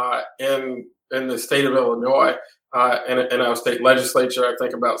folks in the state of Illinois. In our state legislature, I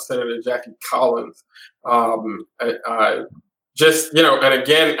think about Senator Jackie Collins. And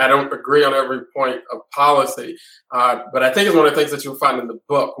again, I don't agree on every point of policy, but I think it's one of the things that you'll find in the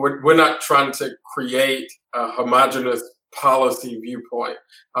book. We're not trying to create a homogenous policy viewpoint.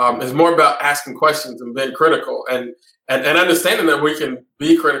 It's more about asking questions and being critical and understanding that we can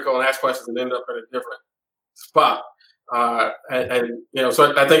be critical and ask questions and end up in a different spot.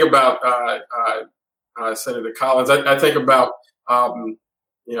 So I think about Senator Collins. I think about,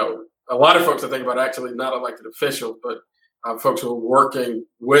 a lot of folks I think about actually not elected officials, but folks who are working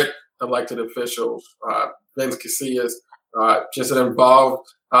with elected officials. Vince Casillas, just an involved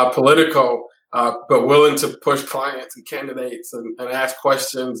political, but willing to push clients and candidates and ask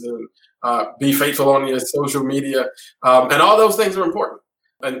questions and be faithful on your social media. And all those things are important.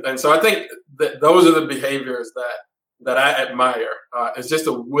 And so I think that those are the behaviors that I admire. It's just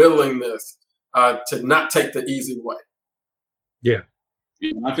a willingness to not take the easy way. Yeah.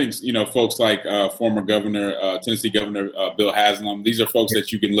 I think, folks like former Tennessee Governor Bill Haslam, these are folks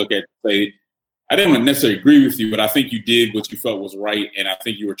that you can look at and say, I didn't necessarily agree with you, but I think you did what you felt was right, and I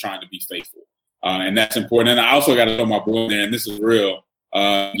think you were trying to be faithful. And that's important. And I also got to throw my boy there, and this is real.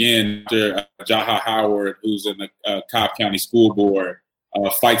 Again, Jaha Howard, who's in the Cobb County School Board,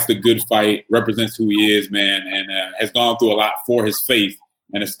 fights the good fight, represents who he is, man, and has gone through a lot for his faith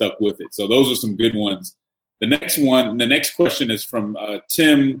and has stuck with it. So those are some good ones. The next question is from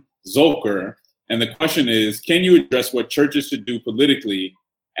Tim Zolker. And the question is, can you address what churches should do politically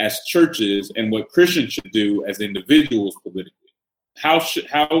as churches and what Christians should do as individuals politically? How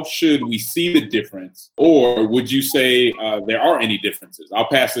should we see the difference? Or would you say there are any differences? I'll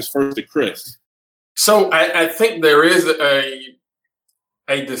pass this first to Chris. So I think there is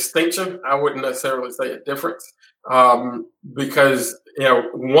a distinction. I wouldn't necessarily say a difference. Because,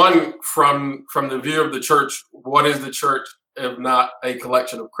 one, from the view of the church, what is the church if not a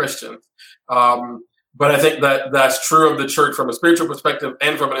collection of Christians? But I think that that's true of the church from a spiritual perspective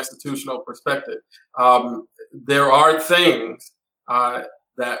and from an institutional perspective. There are things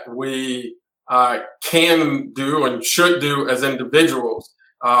that we can do and should do as individuals.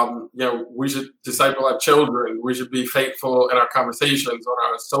 We should disciple our children. We should be faithful in our conversations on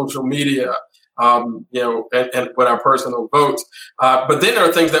our social media. and with our personal votes. But then there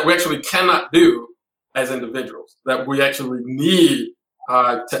are things that we actually cannot do as individuals, that we actually need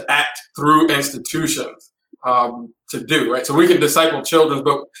to act through institutions to do, right? So we can disciple children,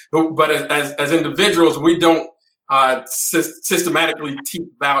 but as individuals, we don't systematically teach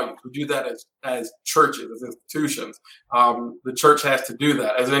values. We do that as churches, as institutions. The church has to do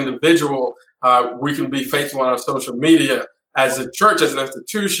that. As an individual, we can be faithful on our social media. As a church, as an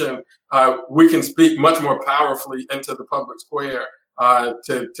institution, we can speak much more powerfully into the public square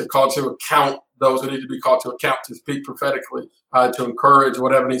to call to account those who need to be called to account, to speak prophetically, to encourage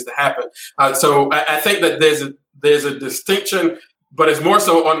whatever needs to happen. So I think that there's a distinction, but it's more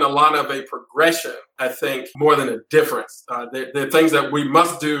so on the line of a progression, I think, more than a difference. There are things that we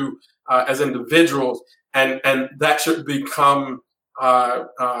must do as individuals, and that should become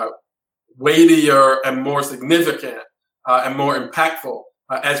weightier and more significant and more impactful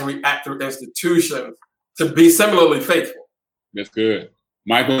as we act through institutions to be similarly faithful. That's good.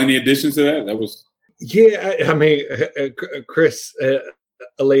 Michael, any additions to that? That was. Yeah, I mean, Chris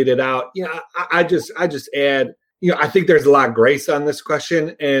laid it out. I just add, I think there's a lot of grace on this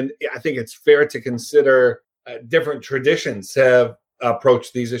question, and I think it's fair to consider different traditions have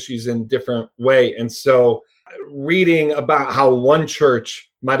approached these issues in different way. And so reading about how one church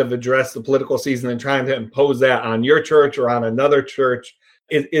might have addressed the political season and trying to impose that on your church or on another church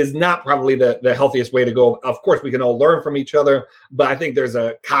is not probably the healthiest way to go. Of course, we can all learn from each other, but I think there's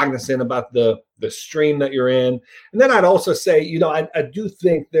a cognizant about the stream that you're in. And then I'd also say, I do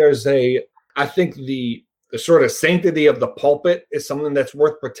think I think the sort of sanctity of the pulpit is something that's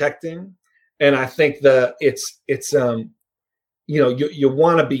worth protecting. And I think you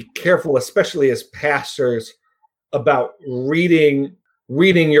want to be careful, especially as pastors, about reading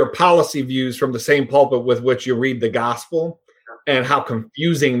your policy views from the same pulpit with which you read the gospel, and how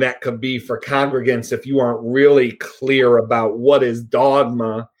confusing that could be for congregants if you aren't really clear about what is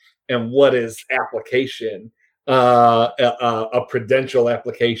dogma and what is application, a prudential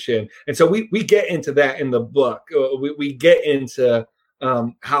application. And so we get into that in the book. We get into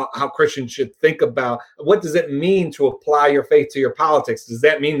how Christians should think about what does it mean to apply your faith to your politics. Does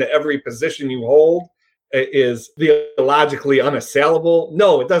that mean that every position you hold is theologically unassailable?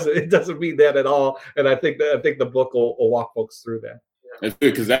 No, it doesn't. It doesn't mean that at all. And I think the book will walk folks through that. That's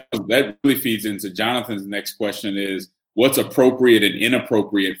good, because that really feeds into Jonathan's next question: is what's appropriate and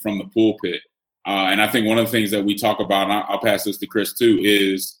inappropriate from the pulpit. And I think one of the things that we talk about, and I'll pass this to Chris too,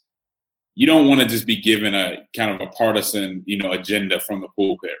 is you don't want to just be given a kind of a partisan, agenda from the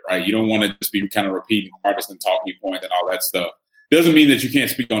pulpit, right? You don't want to just be kind of repeating partisan talking points and all that stuff. Doesn't mean that you can't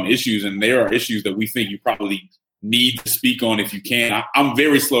speak on issues, and there are issues that we think you probably need to speak on if you can. I'm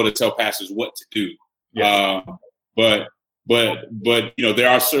very slow to tell pastors what to do, but there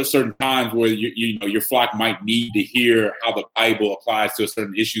are certain times where your flock might need to hear how the Bible applies to a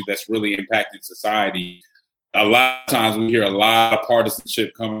certain issue that's really impacting society. A lot of times we hear a lot of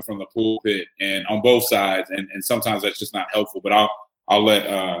partisanship coming from the pulpit and on both sides, and sometimes that's just not helpful. But I'll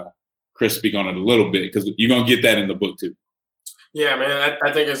let Chris speak on it a little bit, because you're gonna get that in the book too. Yeah, man,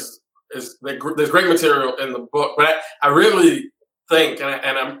 I think there's great material in the book, but I really think,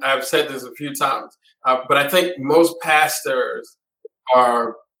 and I've said this a few times, but I think most pastors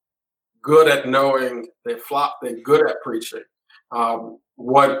are good at knowing their flock. They're good at preaching.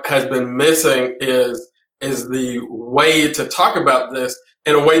 What has been missing is the way to talk about this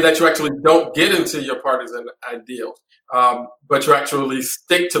in a way that you actually don't get into your partisan ideals, but you actually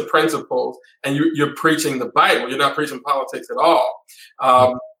stick to principles, and you're preaching the Bible. You're not preaching politics at all.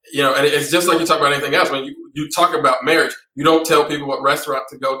 And it's just like you talk about anything else. When you talk about marriage, you don't tell people what restaurant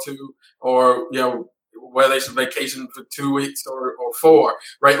to go to, or where they should vacation for 2 weeks or 4,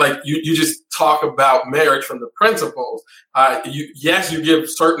 right? Like you just talk about marriage from the principles. You give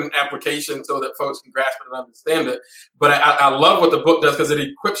certain applications so that folks can grasp it and understand it. But I love what the book does, because it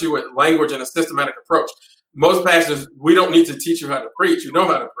equips you with language and a systematic approach. Most pastors, we don't need to teach you how to preach. You know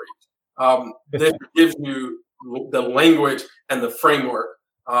how to preach. This gives you the language and the framework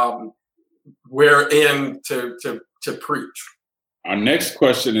wherein to preach. Our next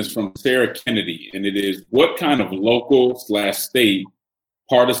question is from Sarah Kennedy, and it is: what kind of local/state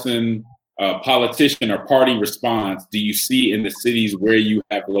partisan politician or party response do you see in the cities where you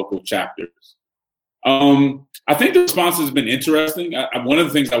have local chapters? I think the response has been interesting. One of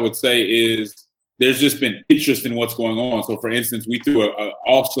the things I would say is there's just been interest in what's going on. So, for instance, we threw an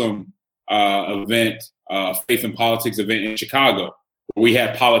awesome event, faith and politics event in Chicago, where we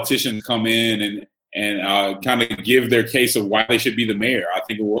had politicians come in and kind of give their case of why they should be the mayor. I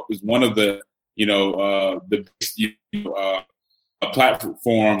think it was one of the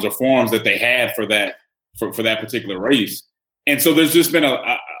platforms or forums that they had for that particular race. And so there's just been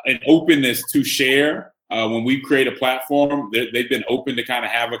an openness to share. When we create a platform, they've been open to kind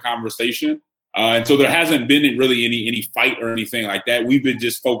of have a conversation. And so there hasn't been really any fight or anything like that. We've been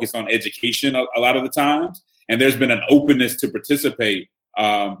just focused on education a lot of the times. And there's been an openness to participate.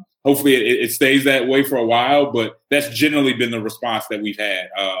 Hopefully it stays that way for a while, but that's generally been the response that we've had,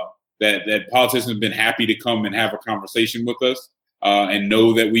 that politicians have been happy to come and have a conversation with us and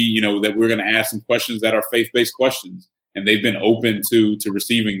know that that we're going to ask some questions that are faith-based questions. And they've been open to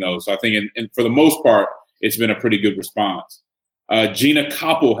receiving those. So I think and for the most part, it's been a pretty good response. Gina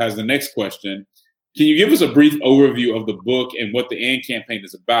Koppel has the next question. Can you give us a brief overview of the book and what the AND campaign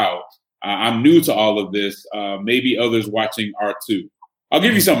is about? I'm new to all of this. Maybe others watching are too. I'll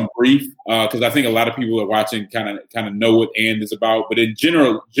give you something brief because I think a lot of people are watching kind of know what AND is about. But in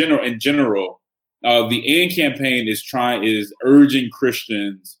general, the AND campaign is urging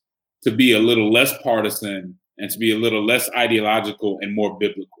Christians to be a little less partisan and to be a little less ideological and more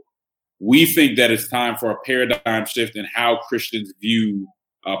biblical. We think that it's time for a paradigm shift in how Christians view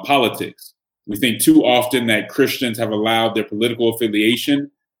politics. We think too often that Christians have allowed their political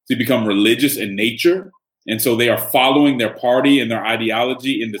affiliation to become religious in nature. And so they are following their party and their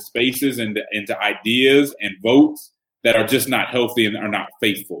ideology into spaces and into ideas and votes that are just not healthy and are not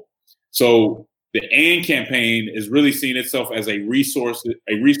faithful. So the AND campaign is really seeing itself as a resource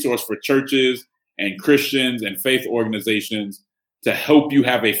for churches and Christians and faith organizations to help you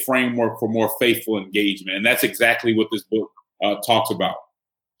have a framework for more faithful engagement. And that's exactly what this book talks about.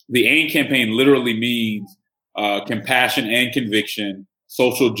 The AND campaign literally means compassion and conviction,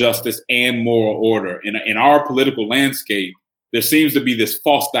 social justice and moral order. In our political landscape, there seems to be this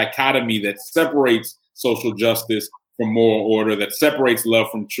false dichotomy that separates social justice from moral order, that separates love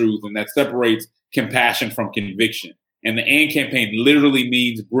from truth, and that separates compassion from conviction. And the AND campaign literally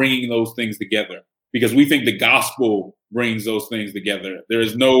means bringing those things together, because we think the gospel brings those things together. There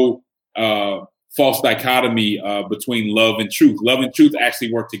is no false dichotomy between love and truth. Love and truth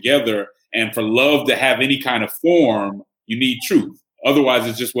actually work together. And for love to have any kind of form, you need truth. Otherwise,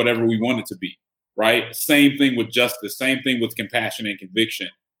 it's just whatever we want it to be, right? Same thing with justice, same thing with compassion and conviction.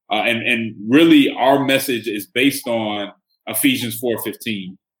 And really, our message is based on Ephesians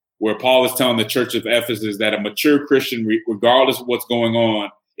 4:15, where Paul is telling the church of Ephesus that a mature Christian, regardless of what's going on,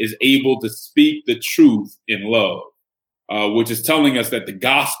 is able to speak the truth in love, which is telling us that the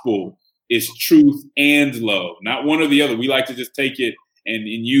gospel is truth and love, not one or the other. We like to just take it and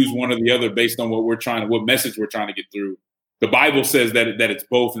use one or the other based on what message we're trying to get through. The Bible says that it's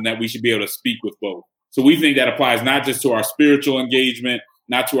both and that we should be able to speak with both. So we think that applies not just to our spiritual engagement,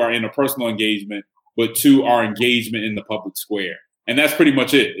 not to our interpersonal engagement, but to our engagement in the public square. And that's pretty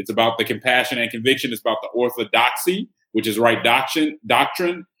much it. It's about the compassion and conviction. It's about the orthodoxy, which is right doctrine,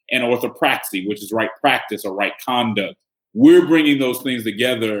 and orthopraxy, which is right practice or right conduct. We're bringing those things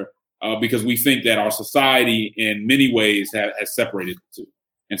together because we think that our society in many ways has separated the two.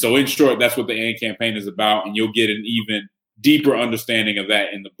 And so in short, that's what the AND campaign is about. And you'll get an even deeper understanding of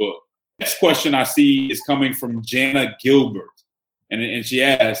that in the book. Next question I see is coming from Jana Gilbert. And she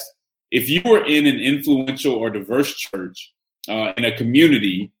asks, if you were in an influential or diverse church in a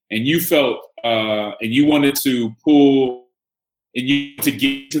community and you felt and you wanted to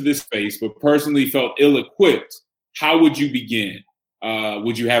get to this space, but personally felt ill-equipped, how would you begin?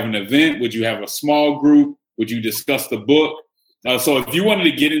 Would you have an event? Would you have a small group? Would you discuss the book? So if you wanted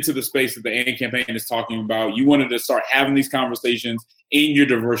to get into the space that the AND campaign is talking about, you wanted to start having these conversations in your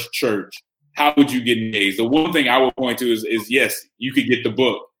diverse church, how would you get engaged? The one thing I would point to is yes, you could get the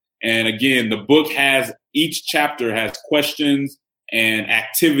book. And again, the book each chapter has questions and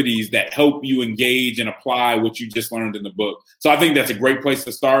activities that help you engage and apply what you just learned in the book. So I think that's a great place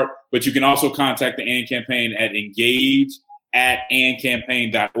to start. But you can also contact the AND campaign at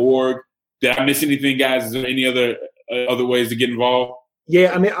engage@andcampaign.org. Did I miss anything, guys? Is there any other ways to get involved?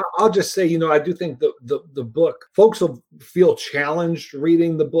 Yeah, I mean, I'll just say, I do think the book, folks will feel challenged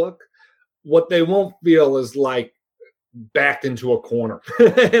reading the book. What they won't feel is like backed into a corner.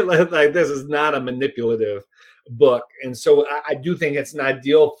 Like this is not a manipulative book. And so I do think it's an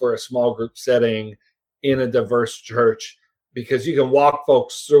ideal for a small group setting in a diverse church because you can walk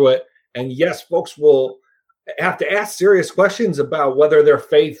folks through it. And yes, folks will have to ask serious questions about whether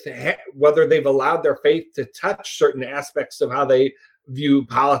whether they've allowed their faith to touch certain aspects of how they view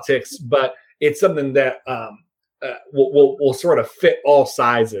politics. But it's something that will sort of fit all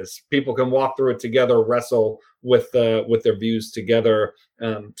sizes. People can walk through it together, wrestle with their views together.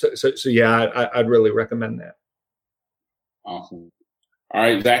 So yeah, I'd really recommend that. Awesome. All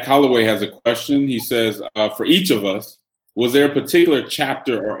right, Zach Holloway has a question. He says, for each of us, was there a particular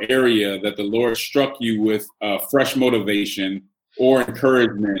chapter or area that the Lord struck you with fresh motivation or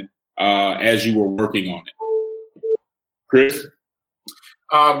encouragement as you were working on it? Chris?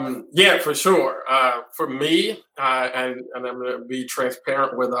 Yeah, for sure. For me, and I'm going to be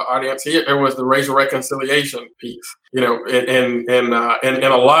transparent with the audience here, it was the racial reconciliation piece. In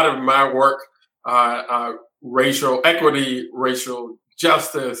a lot of my work, racial equity, racial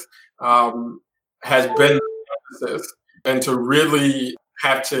justice has been the emphasis, and to really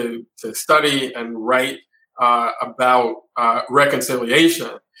have to study and write about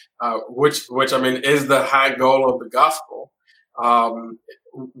reconciliation, which I mean is the high goal of the gospel.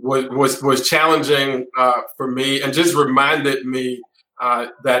 Was challenging for me, and just reminded me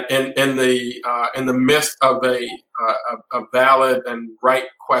that in the midst of a valid and right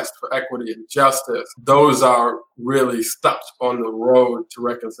quest for equity and justice, those are really steps on the road to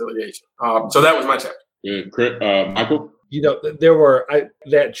reconciliation. So that was my chapter. Yeah, Michael?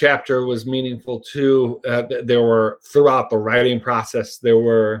 That chapter was meaningful too. There were, throughout the writing process, there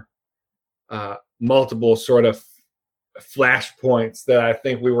were multiple sort of flashpoints that I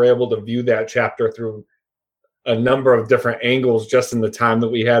think we were able to view that chapter through a number of different angles just in the time that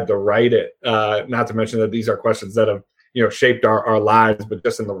we had to write it. Not to mention that these are questions that have, shaped our lives, but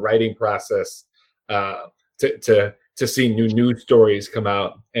just in the writing process, to see new news stories come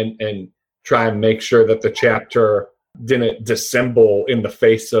out and try and make sure that the chapter didn't dissemble in the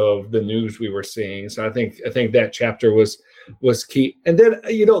face of the news we were seeing. So I think that chapter was key. And then,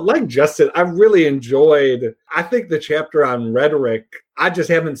 like Justin, I really enjoyed, I think the chapter on rhetoric, I just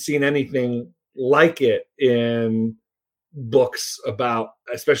haven't seen anything like it in books about,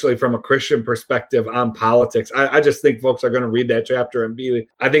 especially from a Christian perspective, on politics. I just think folks are going to read that chapter and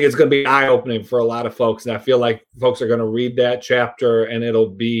I think it's going to be eye-opening for a lot of folks. And I feel like folks are going to read that chapter and it'll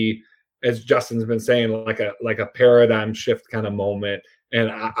be, as Justin's been saying, like a paradigm shift kind of moment. And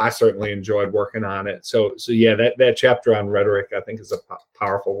I certainly enjoyed working on it. So yeah, that chapter on rhetoric, I think, is a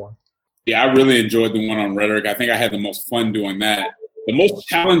powerful one. Yeah, I really enjoyed the one on rhetoric. I think I had the most fun doing that. The most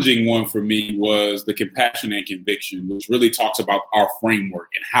challenging one for me was the compassion and conviction, which really talks about our framework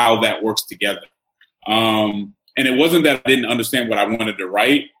and how that works together. And it wasn't that I didn't understand what I wanted to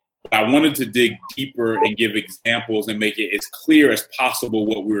write, but I wanted to dig deeper and give examples and make it as clear as possible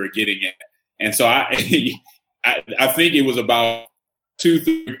what we were getting at. And so I think it was about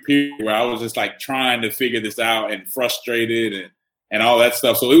 2-3 period where I was just like trying to figure this out and frustrated and all that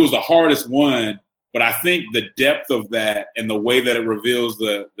stuff. So it was the hardest one, but I think the depth of that and the way that it reveals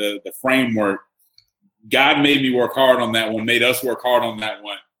the framework, God made me work hard on that one, made us work hard on that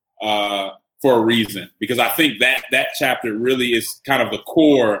one for a reason, because I think that chapter really is kind of the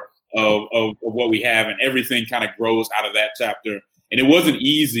core of what we have, and everything kind of grows out of that chapter. And it wasn't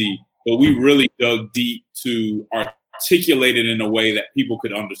easy, but we really dug deep to articulate it in a way that people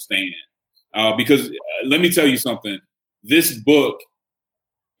could understand. Because let me tell you something, this book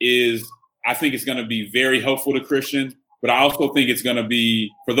I think it's going to be very helpful to Christians, but I also think it's going to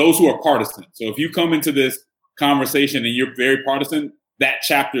be for those who are partisan. So if you come into this conversation and you're very partisan, that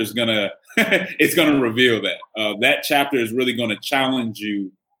chapter is it's going to reveal that. That chapter is really going to challenge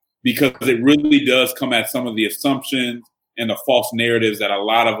you, because it really does come at some of the assumptions and the false narratives that a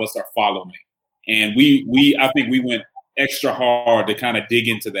lot of us are following. And I think we went extra hard to kind of dig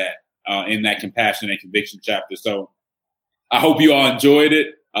into that in that compassion and conviction chapter. So I hope you all enjoyed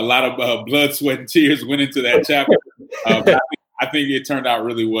it. A lot of blood, sweat, and tears went into that chapter. But I think it turned out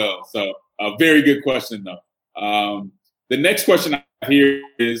really well. So a very good question, though. The next question I have here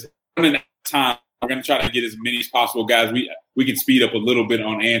is, running out of time, we're going to try to get as many as possible. Guys, we can speed up a little bit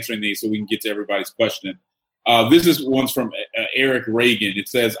on answering these so we can get to everybody's question. This one's from Eric Reagan. It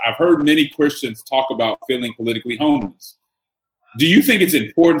says, I've heard many Christians talk about feeling politically homeless. Do you think it's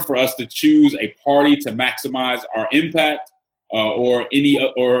important for us to choose a party to maximize our impact or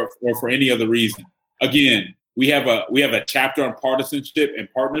for any other reason? Again, we have a chapter on partisanship and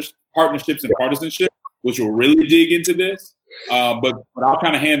partnerships and partisanship, which will really dig into this. But I'll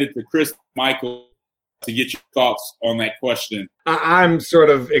kind of hand it to Chris, Michael, to get your thoughts on that question. I'm sort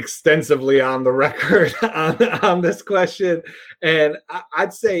of extensively on the record on this question. And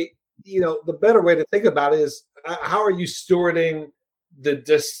I'd say, the better way to think about it is, how are you stewarding the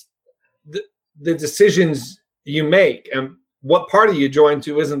decisions you make? And what party you join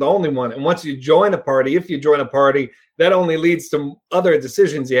to isn't the only one. And once you join a party, if you join a party, that only leads to other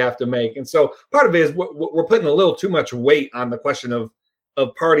decisions you have to make. And so part of it is we're putting a little too much weight on the question of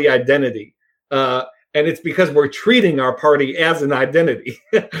party identity. And it's because we're treating our party as an identity.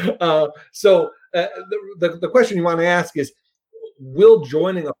 So the question you want to ask is, will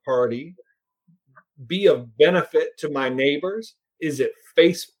joining a party be of benefit to my neighbors? Is it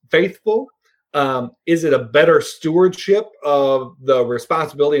faithful? Is it a better stewardship of the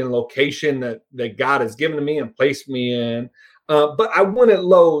responsibility and location that God has given to me and placed me in? But I wouldn't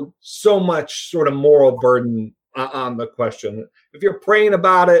load so much sort of moral burden on the question. If you're praying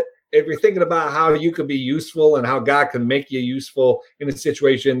about it, if you're thinking about how you could be useful and how God can make you useful in a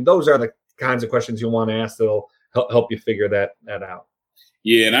situation, those are the kinds of questions you want to ask that'll help you figure that out.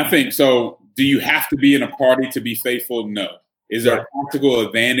 Yeah, and I think so. Do you have to be in a party to be faithful? No. Is there a practical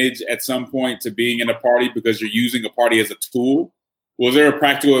advantage at some point to being in a party because you're using a party as a tool? Was there a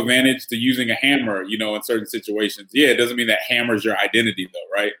practical advantage to using a hammer, in certain situations? Yeah, it doesn't mean that hammer's your identity, though,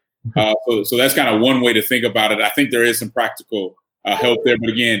 right? So that's kind of one way to think about it. I think there is some practical help there. But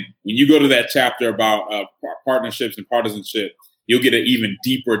again, when you go to that chapter about partnerships and partisanship, you'll get an even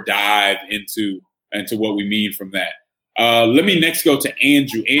deeper dive into what we mean from that. Let me next go to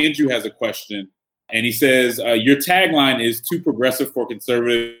Andrew. Andrew has a question, and he says, your tagline is too progressive for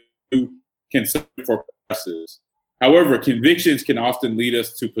conservative, too conservative for progressives. However, convictions can often lead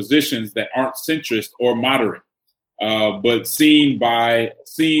us to positions that aren't centrist or moderate, but seen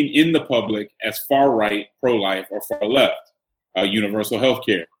in the public as far right, pro-life, or far left, universal health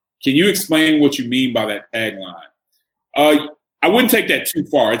care. Can you explain what you mean by that tagline? I wouldn't take that too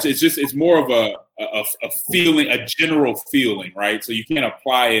far. It's more of a feeling, a general feeling, right? So you can't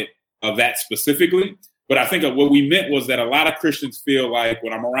apply it that specifically. But I think what we meant was that a lot of Christians feel like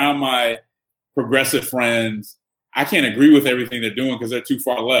when I'm around my progressive friends, I can't agree with everything they're doing because they're too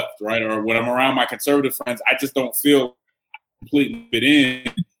far left, right? Or when I'm around my conservative friends, I just don't feel completely fit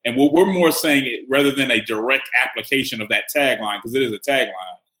in. And what we're more saying, rather than a direct application of that tagline, because it is a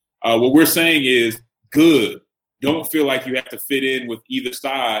tagline, what we're saying is good. Don't feel like you have to fit in with either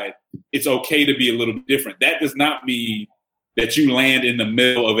side. It's okay to be a little bit different. That does not mean that you land in the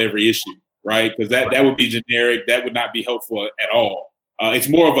middle of every issue, right? Because that would be generic. That would not be helpful at all. It's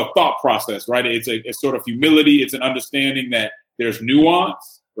more of a thought process, right? It's a sort of humility. It's an understanding that there's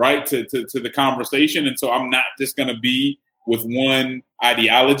nuance, right, to the conversation. And so I'm not just going to be with one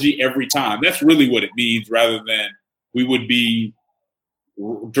ideology every time. That's really what it means, rather than we would be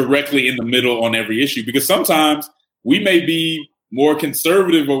directly in the middle on every issue. Because sometimes we may be more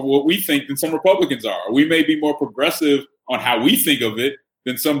conservative of what we think than some Republicans are. Or we may be more progressive on how we think of it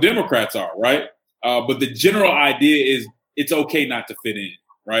than some Democrats are, right? But the general idea is it's okay not to fit in,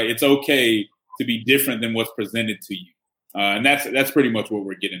 right? It's okay to be different than what's presented to you. And that's pretty much what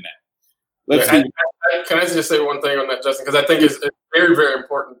we're getting at. Can I just say one thing on that, Justin? Because I think it's very, very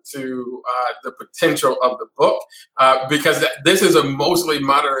important to the potential of the book, because this is a mostly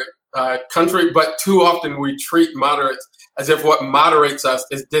moderate country, but too often we treat moderates as if what moderates us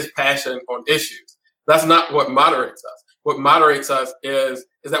is dispassion on issues. That's not what moderates us. What moderates us is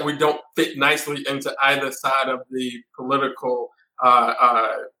that we don't fit nicely into either side of the political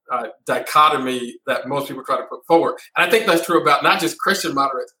dichotomy that most people try to put forward. And I think that's true about not just Christian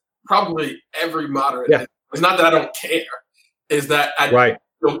moderates, probably every moderate. Yeah. It's not that I don't care. Is that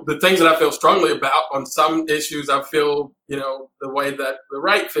the things that I feel strongly about on some issues, I feel, the way that the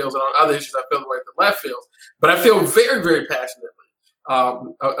right feels, and on other issues, I feel the way the left feels. But I feel very, very passionately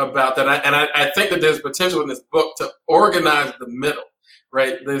about that. And I think that there's potential in this book to organize the middle,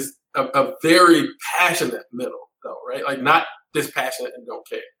 right? There's a very passionate middle, though, right? Like not dispassionate and don't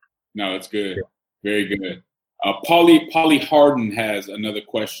care. No, it's good. Very good. Polly Harden has another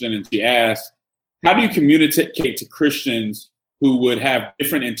question, and she asks, how do you communicate to Christians who would have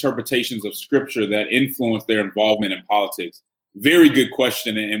different interpretations of Scripture that influence their involvement in politics? Very good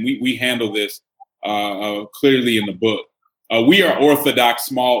question, and we handle this clearly in the book. We are Orthodox,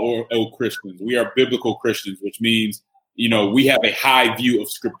 small O Christians. We are biblical Christians, which means, we have a high view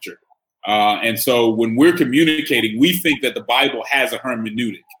of Scripture. And so when we're communicating, we think that the Bible has a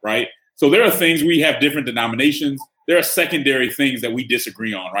hermeneutic, right? So there are things, we have different denominations. There are secondary things that we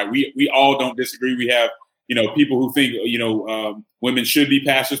disagree on, right? We all don't disagree. We have, people who think, women should be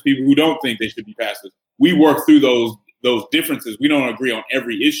pastors, people who don't think they should be pastors. We work through those differences. We don't agree on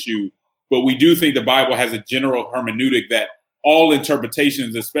every issue, but we do think the Bible has a general hermeneutic that all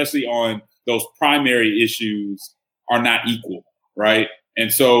interpretations, especially on those primary issues, are not equal, right?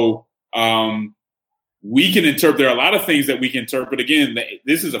 And so we can interpret, there are a lot of things that we can interpret. Again,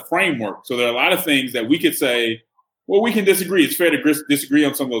 this is a framework. So there are a lot of things that we could say, well, we can disagree. It's fair to disagree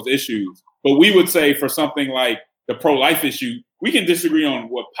on some of those issues. But we would say for something like the pro-life issue, we can disagree on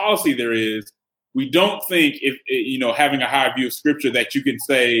what policy there is. We don't think if, having a high view of Scripture that you can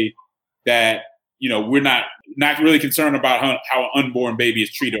say that, we're not really concerned about how an unborn baby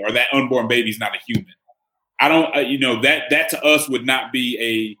is treated or that unborn baby is not a human. I don't, that to us would not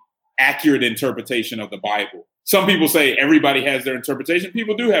be a accurate interpretation of the Bible. Some people say everybody has their interpretation.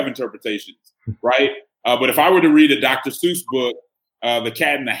 People do have interpretations, right? But if I were to read a Dr. Seuss book, The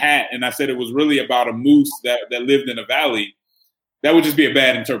Cat in the Hat, and I said it was really about a moose that lived in a valley, that would just be a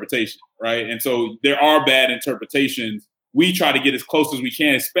bad interpretation, right? And so there are bad interpretations. We try to get as close as we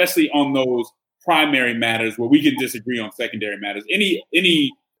can, especially on those primary matters where we can disagree on secondary matters.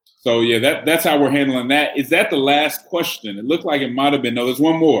 So yeah, that's how we're handling that. Is that the last question? It looked like it might have been. No, there's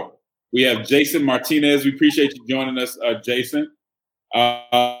one more. We have Jason Martinez. We appreciate you joining us, Jason.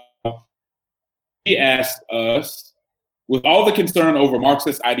 He asked us, with all the concern over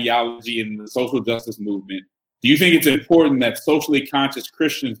Marxist ideology and the social justice movement, do you think it's important that socially conscious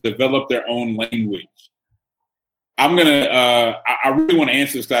Christians develop their own language? I'm going to, I really want to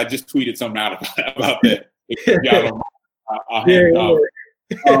answer this because I just tweeted something out about that. If y'all don't mind, I'll hand it off.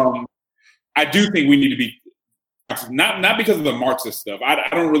 I do think we need to be, not because of the Marxist stuff. I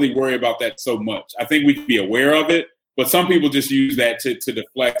don't really worry about that so much. I think we can be aware of it, but some people just use that to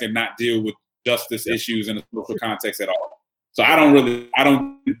deflect and not deal with justice issues in a social context at all. So I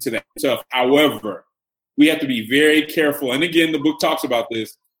don't to that stuff. However, we have to be very careful. And again, the book talks about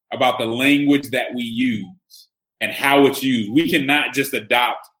this, about the language that we use and how it's used. We cannot just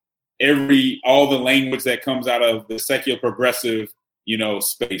adopt all the language that comes out of the secular progressive,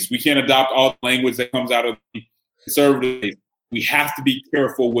 space. We can't adopt all the language that comes out of the conservative. We have to be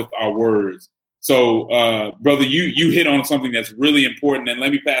careful with our words. So, brother, you hit on something that's really important. And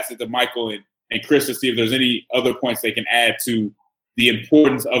let me pass it to Michael and Chris to see if there's any other points they can add to the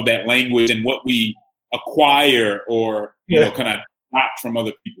importance of that language and what we acquire or, kind of adopt from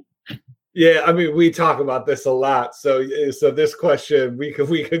other people. Yeah, I mean, we talk about this a lot. So this question, we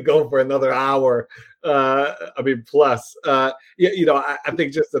could go for another hour. Plus. I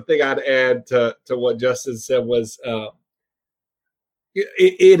think just the thing I'd add to what Justin said was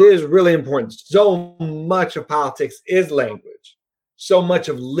it is really important. So much of politics is language. So much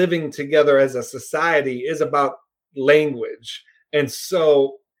of living together as a society is about language. And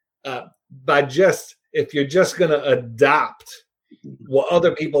so if you're just going to adopt what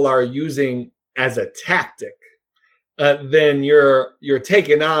other people are using as a tactic, then you're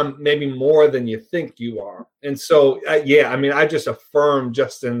taking on maybe more than you think you are. And so, I just affirm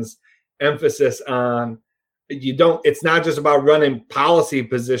Justin's emphasis on it's not just about running policy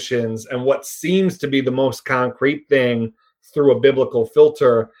positions and what seems to be the most concrete thing through a biblical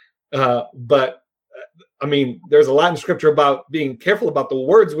filter. But there's a lot in scripture about being careful about the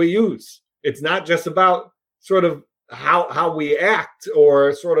words we use. It's not just about sort of how we act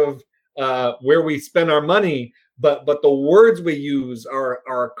or sort of where we spend our money, but the words we use are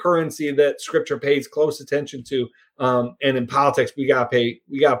a currency that scripture pays close attention to. And in politics, we gotta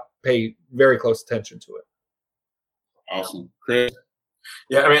pay very close attention to it. Awesome. Chris?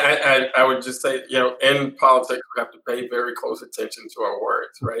 Yeah, I would just say, in politics, we have to pay very close attention to our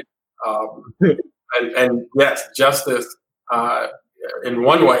words, right? And yes, justice, in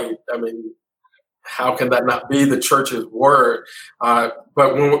one way, how can that not be the church's word? But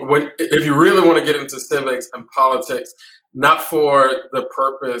if you really want to get into civics and politics, not for the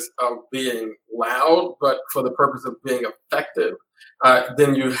purpose of being loud, but for the purpose of being effective,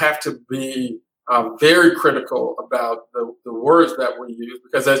 then you have to be very critical about the words that we use,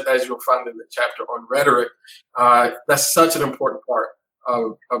 because as you'll find in the chapter on rhetoric, that's such an important part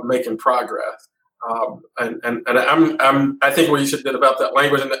of making progress. I think what you should do about that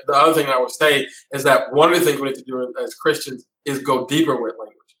language. And the other thing I would say is that one of the things we need to do as Christians is go deeper with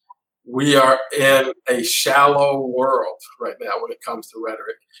language. We are in a shallow world right now when it comes to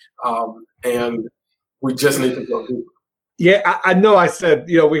rhetoric. And we just need to go deeper. Yeah, I know I said,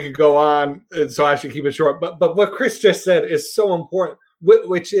 we could go on, so I should keep it short. But what Chris just said is so important,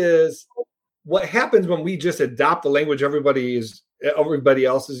 which is what happens when we just adopt the language everybody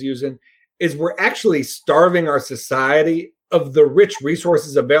else is using, is we're actually starving our society of the rich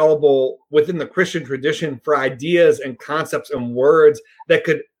resources available within the Christian tradition for ideas and concepts and words that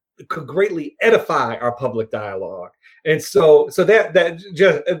could greatly edify our public dialogue. And so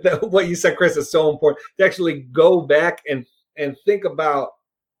that what you said, Chris, is so important to actually go back and think about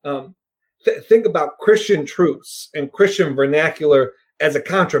Christian truths and Christian vernacular as a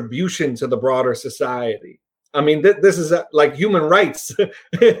contribution to the broader society. This is like human rights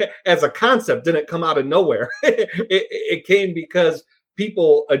as a concept didn't come out of nowhere. It came because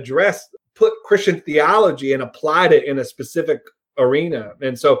people put Christian theology and applied it in a specific arena.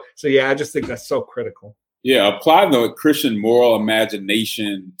 And so I just think that's so critical. Yeah, apply the Christian moral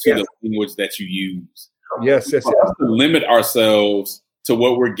imagination to the language that you use. Yes. To limit ourselves to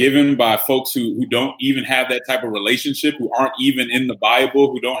what we're given by folks who don't even have that type of relationship, who aren't even in the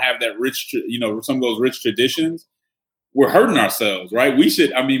Bible, who don't have that rich, some of those rich traditions, we're hurting ourselves, right? We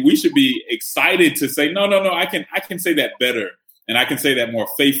should be excited to say, no, I can say that better. And I can say that more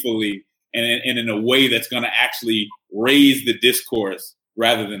faithfully and in a way that's going to actually raise the discourse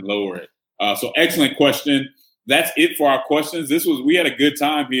rather than lower it. So excellent question. That's it for our questions. We had a good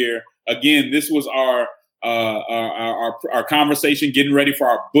time here. Again, this was our conversation getting ready for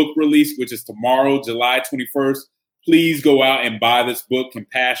our book release, which is tomorrow, July 21st. Please go out and buy this book,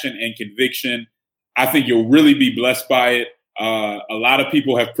 Compassion and Conviction. I think you'll really be blessed by it. A lot of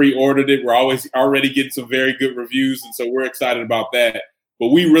people have pre-ordered it. We're already getting some very good reviews, and so we're excited about that. But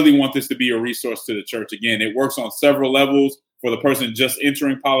we really want this to be a resource to the church. Again, it works on several levels for the person just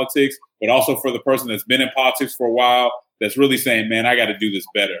entering politics, but also for the person that's been in politics for a while that's really saying, man, I got to do this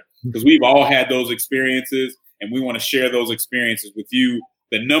better. Because we've all had those experiences, and we want to share those experiences with you.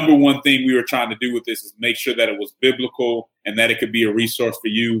 The number one thing we were trying to do with this is make sure that it was biblical and that it could be a resource for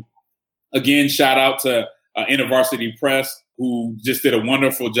you. Again, shout out to InterVarsity Press, who just did a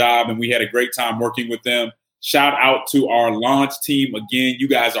wonderful job, and we had a great time working with them. Shout out to our launch team. Again, you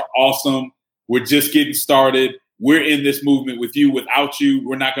guys are awesome. We're just getting started. We're in this movement with you. Without you,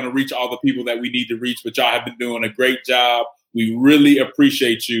 we're not going to reach all the people that we need to reach, but y'all have been doing a great job. We really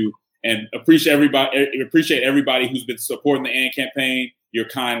appreciate you and appreciate everybody who's been supporting the AND campaign, your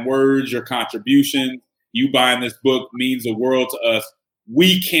kind words, your contributions. You buying this book means the world to us.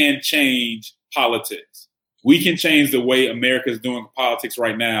 We can change politics. We can change the way America is doing politics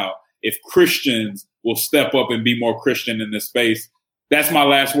right now if Christians will step up and be more Christian in this space. That's my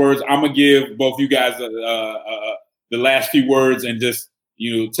last words. I'm going to give both you guys the last few words and just,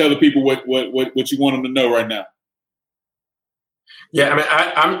 tell the people what you want them to know right now. Yeah,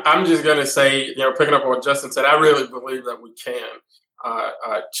 I mean, I'm just going to say, picking up on what Justin said, I really believe that we can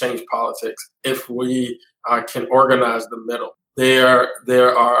change politics if we can organize the middle. There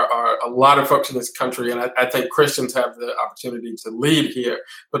are a lot of folks in this country, and I think Christians have the opportunity to lead here,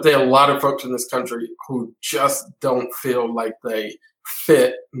 but there are a lot of folks in this country who just don't feel like they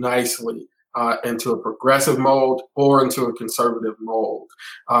fit nicely into a progressive mold or into a conservative mold.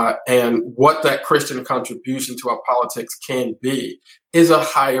 And what that Christian contribution to our politics can be is a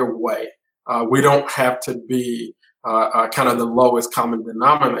higher way. We don't have to be kind of the lowest common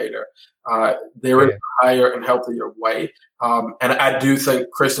denominator. There is a higher and healthier way. And I do think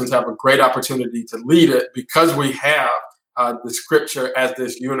Christians have a great opportunity to lead it because we have the scripture as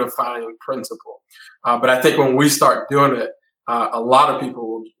this unifying principle. But I think when we start doing it, a lot of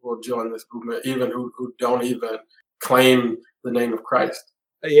people will join this movement, even who don't even claim the name of Christ.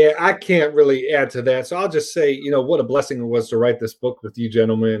 Yeah, I can't really add to that. So I'll just say, what a blessing it was to write this book with you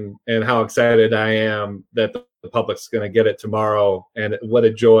gentlemen, and how excited I am that the public's going to get it tomorrow. And what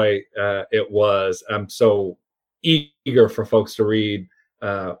a joy it was. I'm so eager for folks to read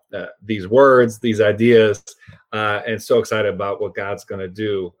these words, these ideas, and so excited about what God's going to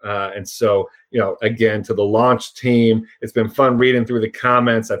do. And so, again, to the launch team, it's been fun reading through the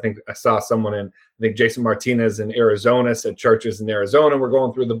comments. I think I saw someone Jason Martinez in Arizona said churches in Arizona were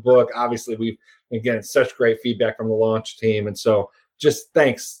going through the book. Obviously, we've, again, such great feedback from the launch team. And so just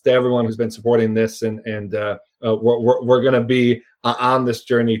thanks to everyone who's been supporting this. And we're going to be on this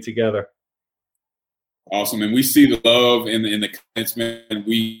journey together. Awesome. And we see the love in the comments, man.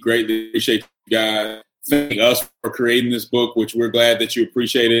 We greatly appreciate you guys thanking us for creating this book, which we're glad that you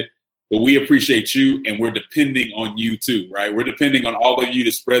appreciate it. But we appreciate you, and we're depending on you too, right? We're depending on all of you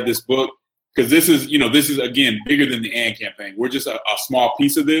to spread this book, because this is, again, bigger than the AND campaign. We're just a small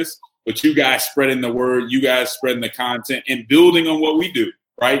piece of this, but you guys spreading the word, you guys spreading the content and building on what we do,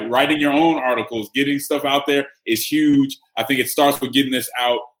 right? Writing your own articles, getting stuff out there is huge. I think it starts with getting this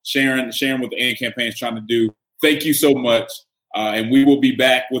out, sharing what the AND campaign is trying to do. Thank you so much. And we will be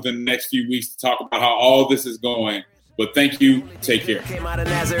back within the next few weeks to talk about how all this is going. But thank you. Take care. Came out of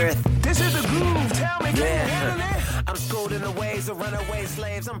Nazareth. This is the groove. Tell me, can you handle it? I'm schooled in the ways of runaway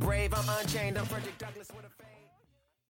slaves. I'm brave. I'm unchained. I'm Frederick Douglass with a fame.